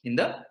in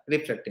the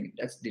refractive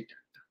index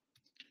detector.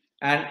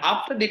 And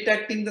after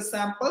detecting the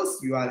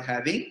samples, you are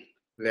having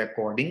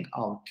recording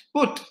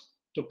output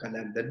to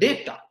collect the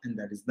data, and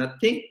that is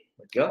nothing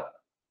but your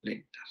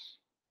printer.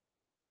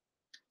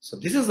 So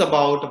this is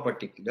about a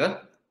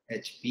particular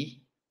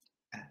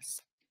HPLC.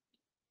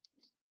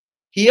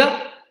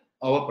 Here,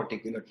 our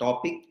particular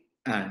topic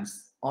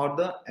ends, or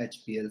the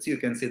HPLC. You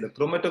can see the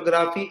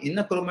chromatography. In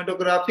the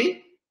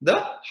chromatography, the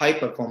high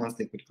performance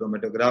liquid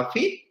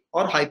chromatography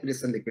or high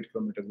pressure liquid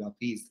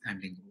chromatography is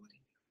ending over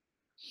here.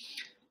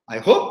 I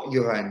hope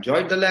you have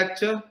enjoyed the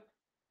lecture.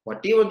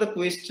 Whatever the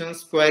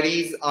questions,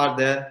 queries are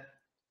there,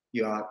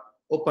 you are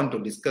open to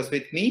discuss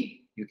with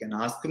me. You can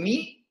ask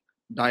me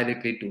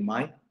directly to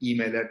my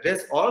email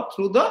address or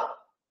through the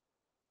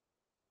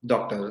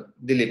Dr.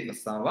 Dilip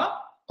Masawa,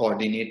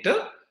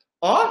 coordinator,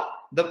 or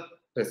the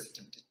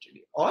president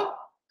actually, or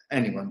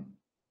anyone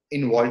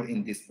involved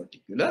in this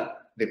particular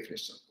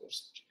refresher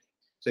course.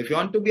 So if you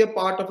want to be a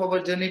part of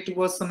our journey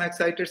towards some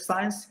excited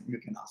science, you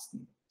can ask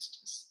me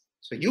questions.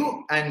 So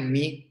you and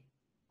me,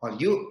 or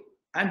you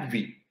and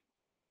we,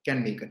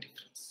 can make a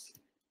difference.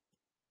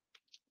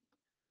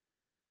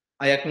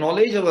 I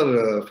acknowledge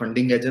our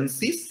funding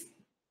agencies,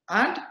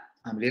 and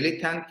I'm really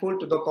thankful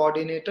to the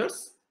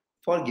coordinators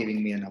for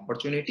giving me an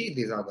opportunity.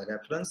 These are the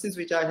references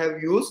which I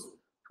have used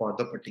for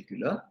the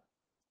particular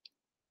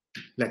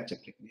lecture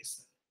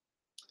preparation.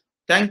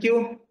 Thank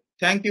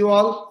you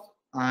all,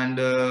 and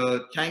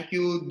thank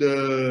you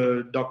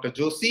Dr.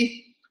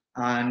 Joshi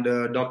and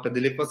Dr.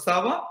 Dilip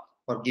Vasawa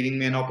for giving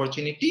me an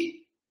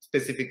opportunity,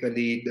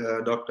 specifically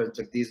Dr.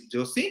 Jagdish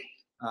Joshi,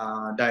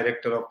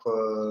 Director of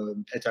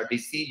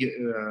HRDC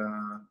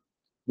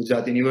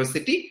Gujarat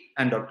University,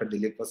 and Dr.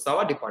 Dilip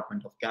Vasawa,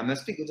 Department of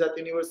Chemistry, Gujarat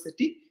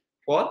University,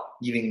 for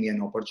giving me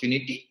an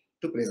opportunity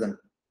to present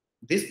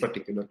this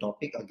particular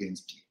topic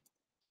against you.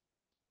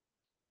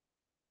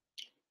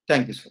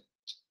 Thank you so much.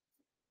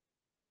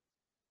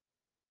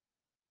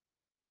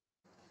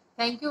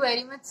 Thank you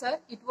very much, sir.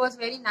 It was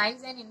very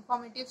nice and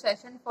informative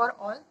session for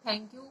all.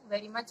 Thank you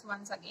very much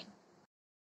once again.